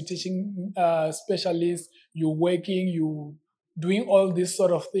students, you're teaching specialists, you're working, you're doing all these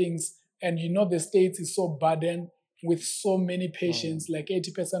sort of things. And the States is so burdened with so many patients, like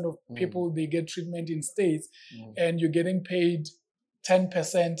 80% of people, they get treatment in States, and you're getting paid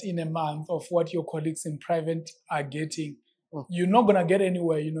 10% in a month of what your colleagues in private are getting. You're not going to get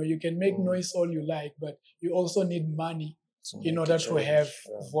anywhere. You can make noise all you like, but you also need money in order to have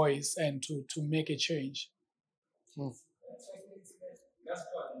voice and to make a change. Last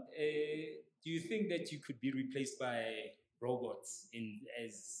one. Do you think that you could be replaced by robots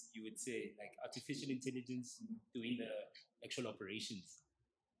as you would say, like artificial intelligence doing the actual operations?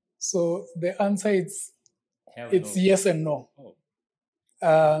 So the answer is no. Yes and no.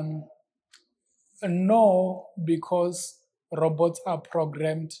 No, because robots are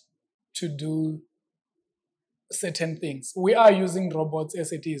programmed to do certain things. We are using robots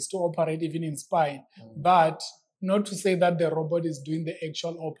as it is to operate even in spine, but not to say that the robot is doing the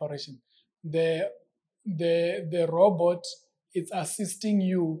actual operation. The robot is assisting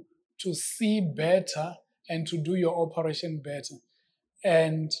you to see better and to do your operation better.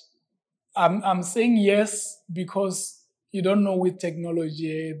 And I'm saying yes because you don't know, with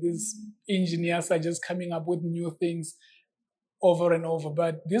technology, these engineers are just coming up with new things over and over.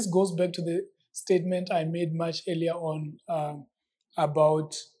 But this goes back to the statement I made much earlier on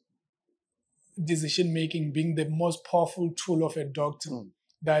about decision making being the most powerful tool of a doctor.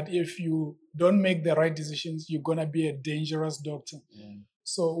 That if you don't make the right decisions, you're going to be a dangerous doctor.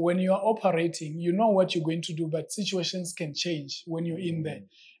 So when you are operating, you know what you're going to do, but situations can change when you're in there,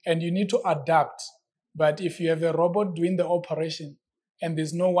 and you need to adapt. But if you have a robot doing the operation and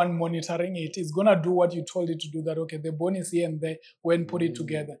there's no one monitoring it, it's going to do what you told it to do, that, okay, the bone is here and there, when put it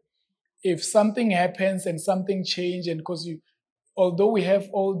together. If something happens and something changes, and because although we have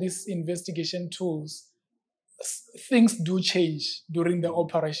all these investigation tools, things do change during the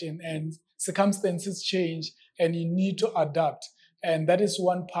operation and circumstances change, and you need to adapt. And that is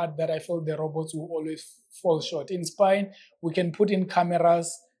one part that I feel the robots will always fall short. In spine, we can put in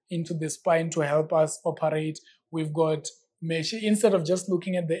cameras into the spine to help us operate. We've got machine, instead of just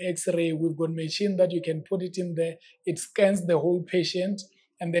looking at the x-ray, we've got machine that you can put it in there. It scans the whole patient,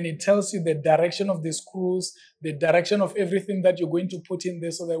 and then it tells you the direction of the screws, the direction of everything that you're going to put in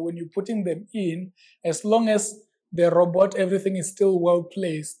there, so that when you're putting them in, as long as the robot, everything is still well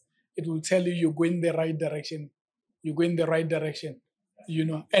placed, it will tell you you're going the right direction. You're going the right direction,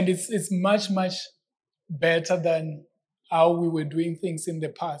 and it's much, much better than how we were doing things in the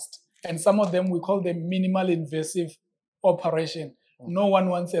past. And some of them, we call them minimal invasive operation. No one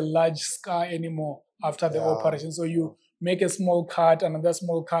wants a large scar anymore after the operation. So you make a small cut, another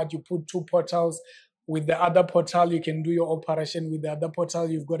small cut, you put 2 portals. With the other portal, you can do your operation. With the other portal,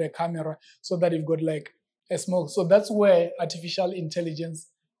 you've got a camera, so that you've got like a small. So that's where artificial intelligence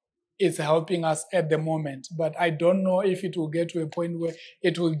is helping us at the moment. But I don't know if it will get to a point where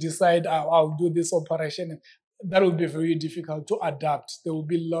it will decide, I'll do this operation. That will be very difficult to adapt. There will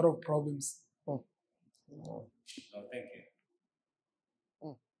be a lot of problems. Oh, thank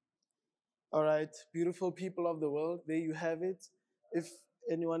you. All right, beautiful people of the world, there you have it. If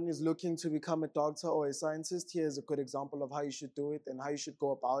anyone is looking to become a doctor or a scientist, here's a good example of how you should do it and how you should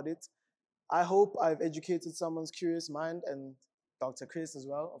go about it. I hope I've educated someone's curious mind, and Dr. Chris as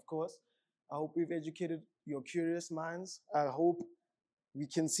well, of course. I hope we've educated your curious minds. I hope we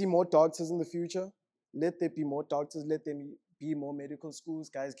can see more doctors in the future. Let there be more doctors, let there be more medical schools.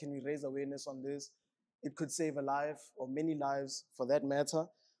 Guys, can we raise awareness on this? It could save a life or many lives for that matter.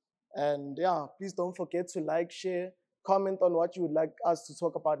 And yeah, please don't forget to like, share, comment on what you would like us to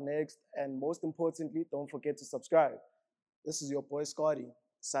talk about next. And most importantly, don't forget to subscribe. This is your boy Scotty,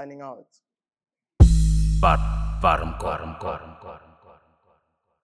 signing out. Bottom, bottom, bottom, bottom.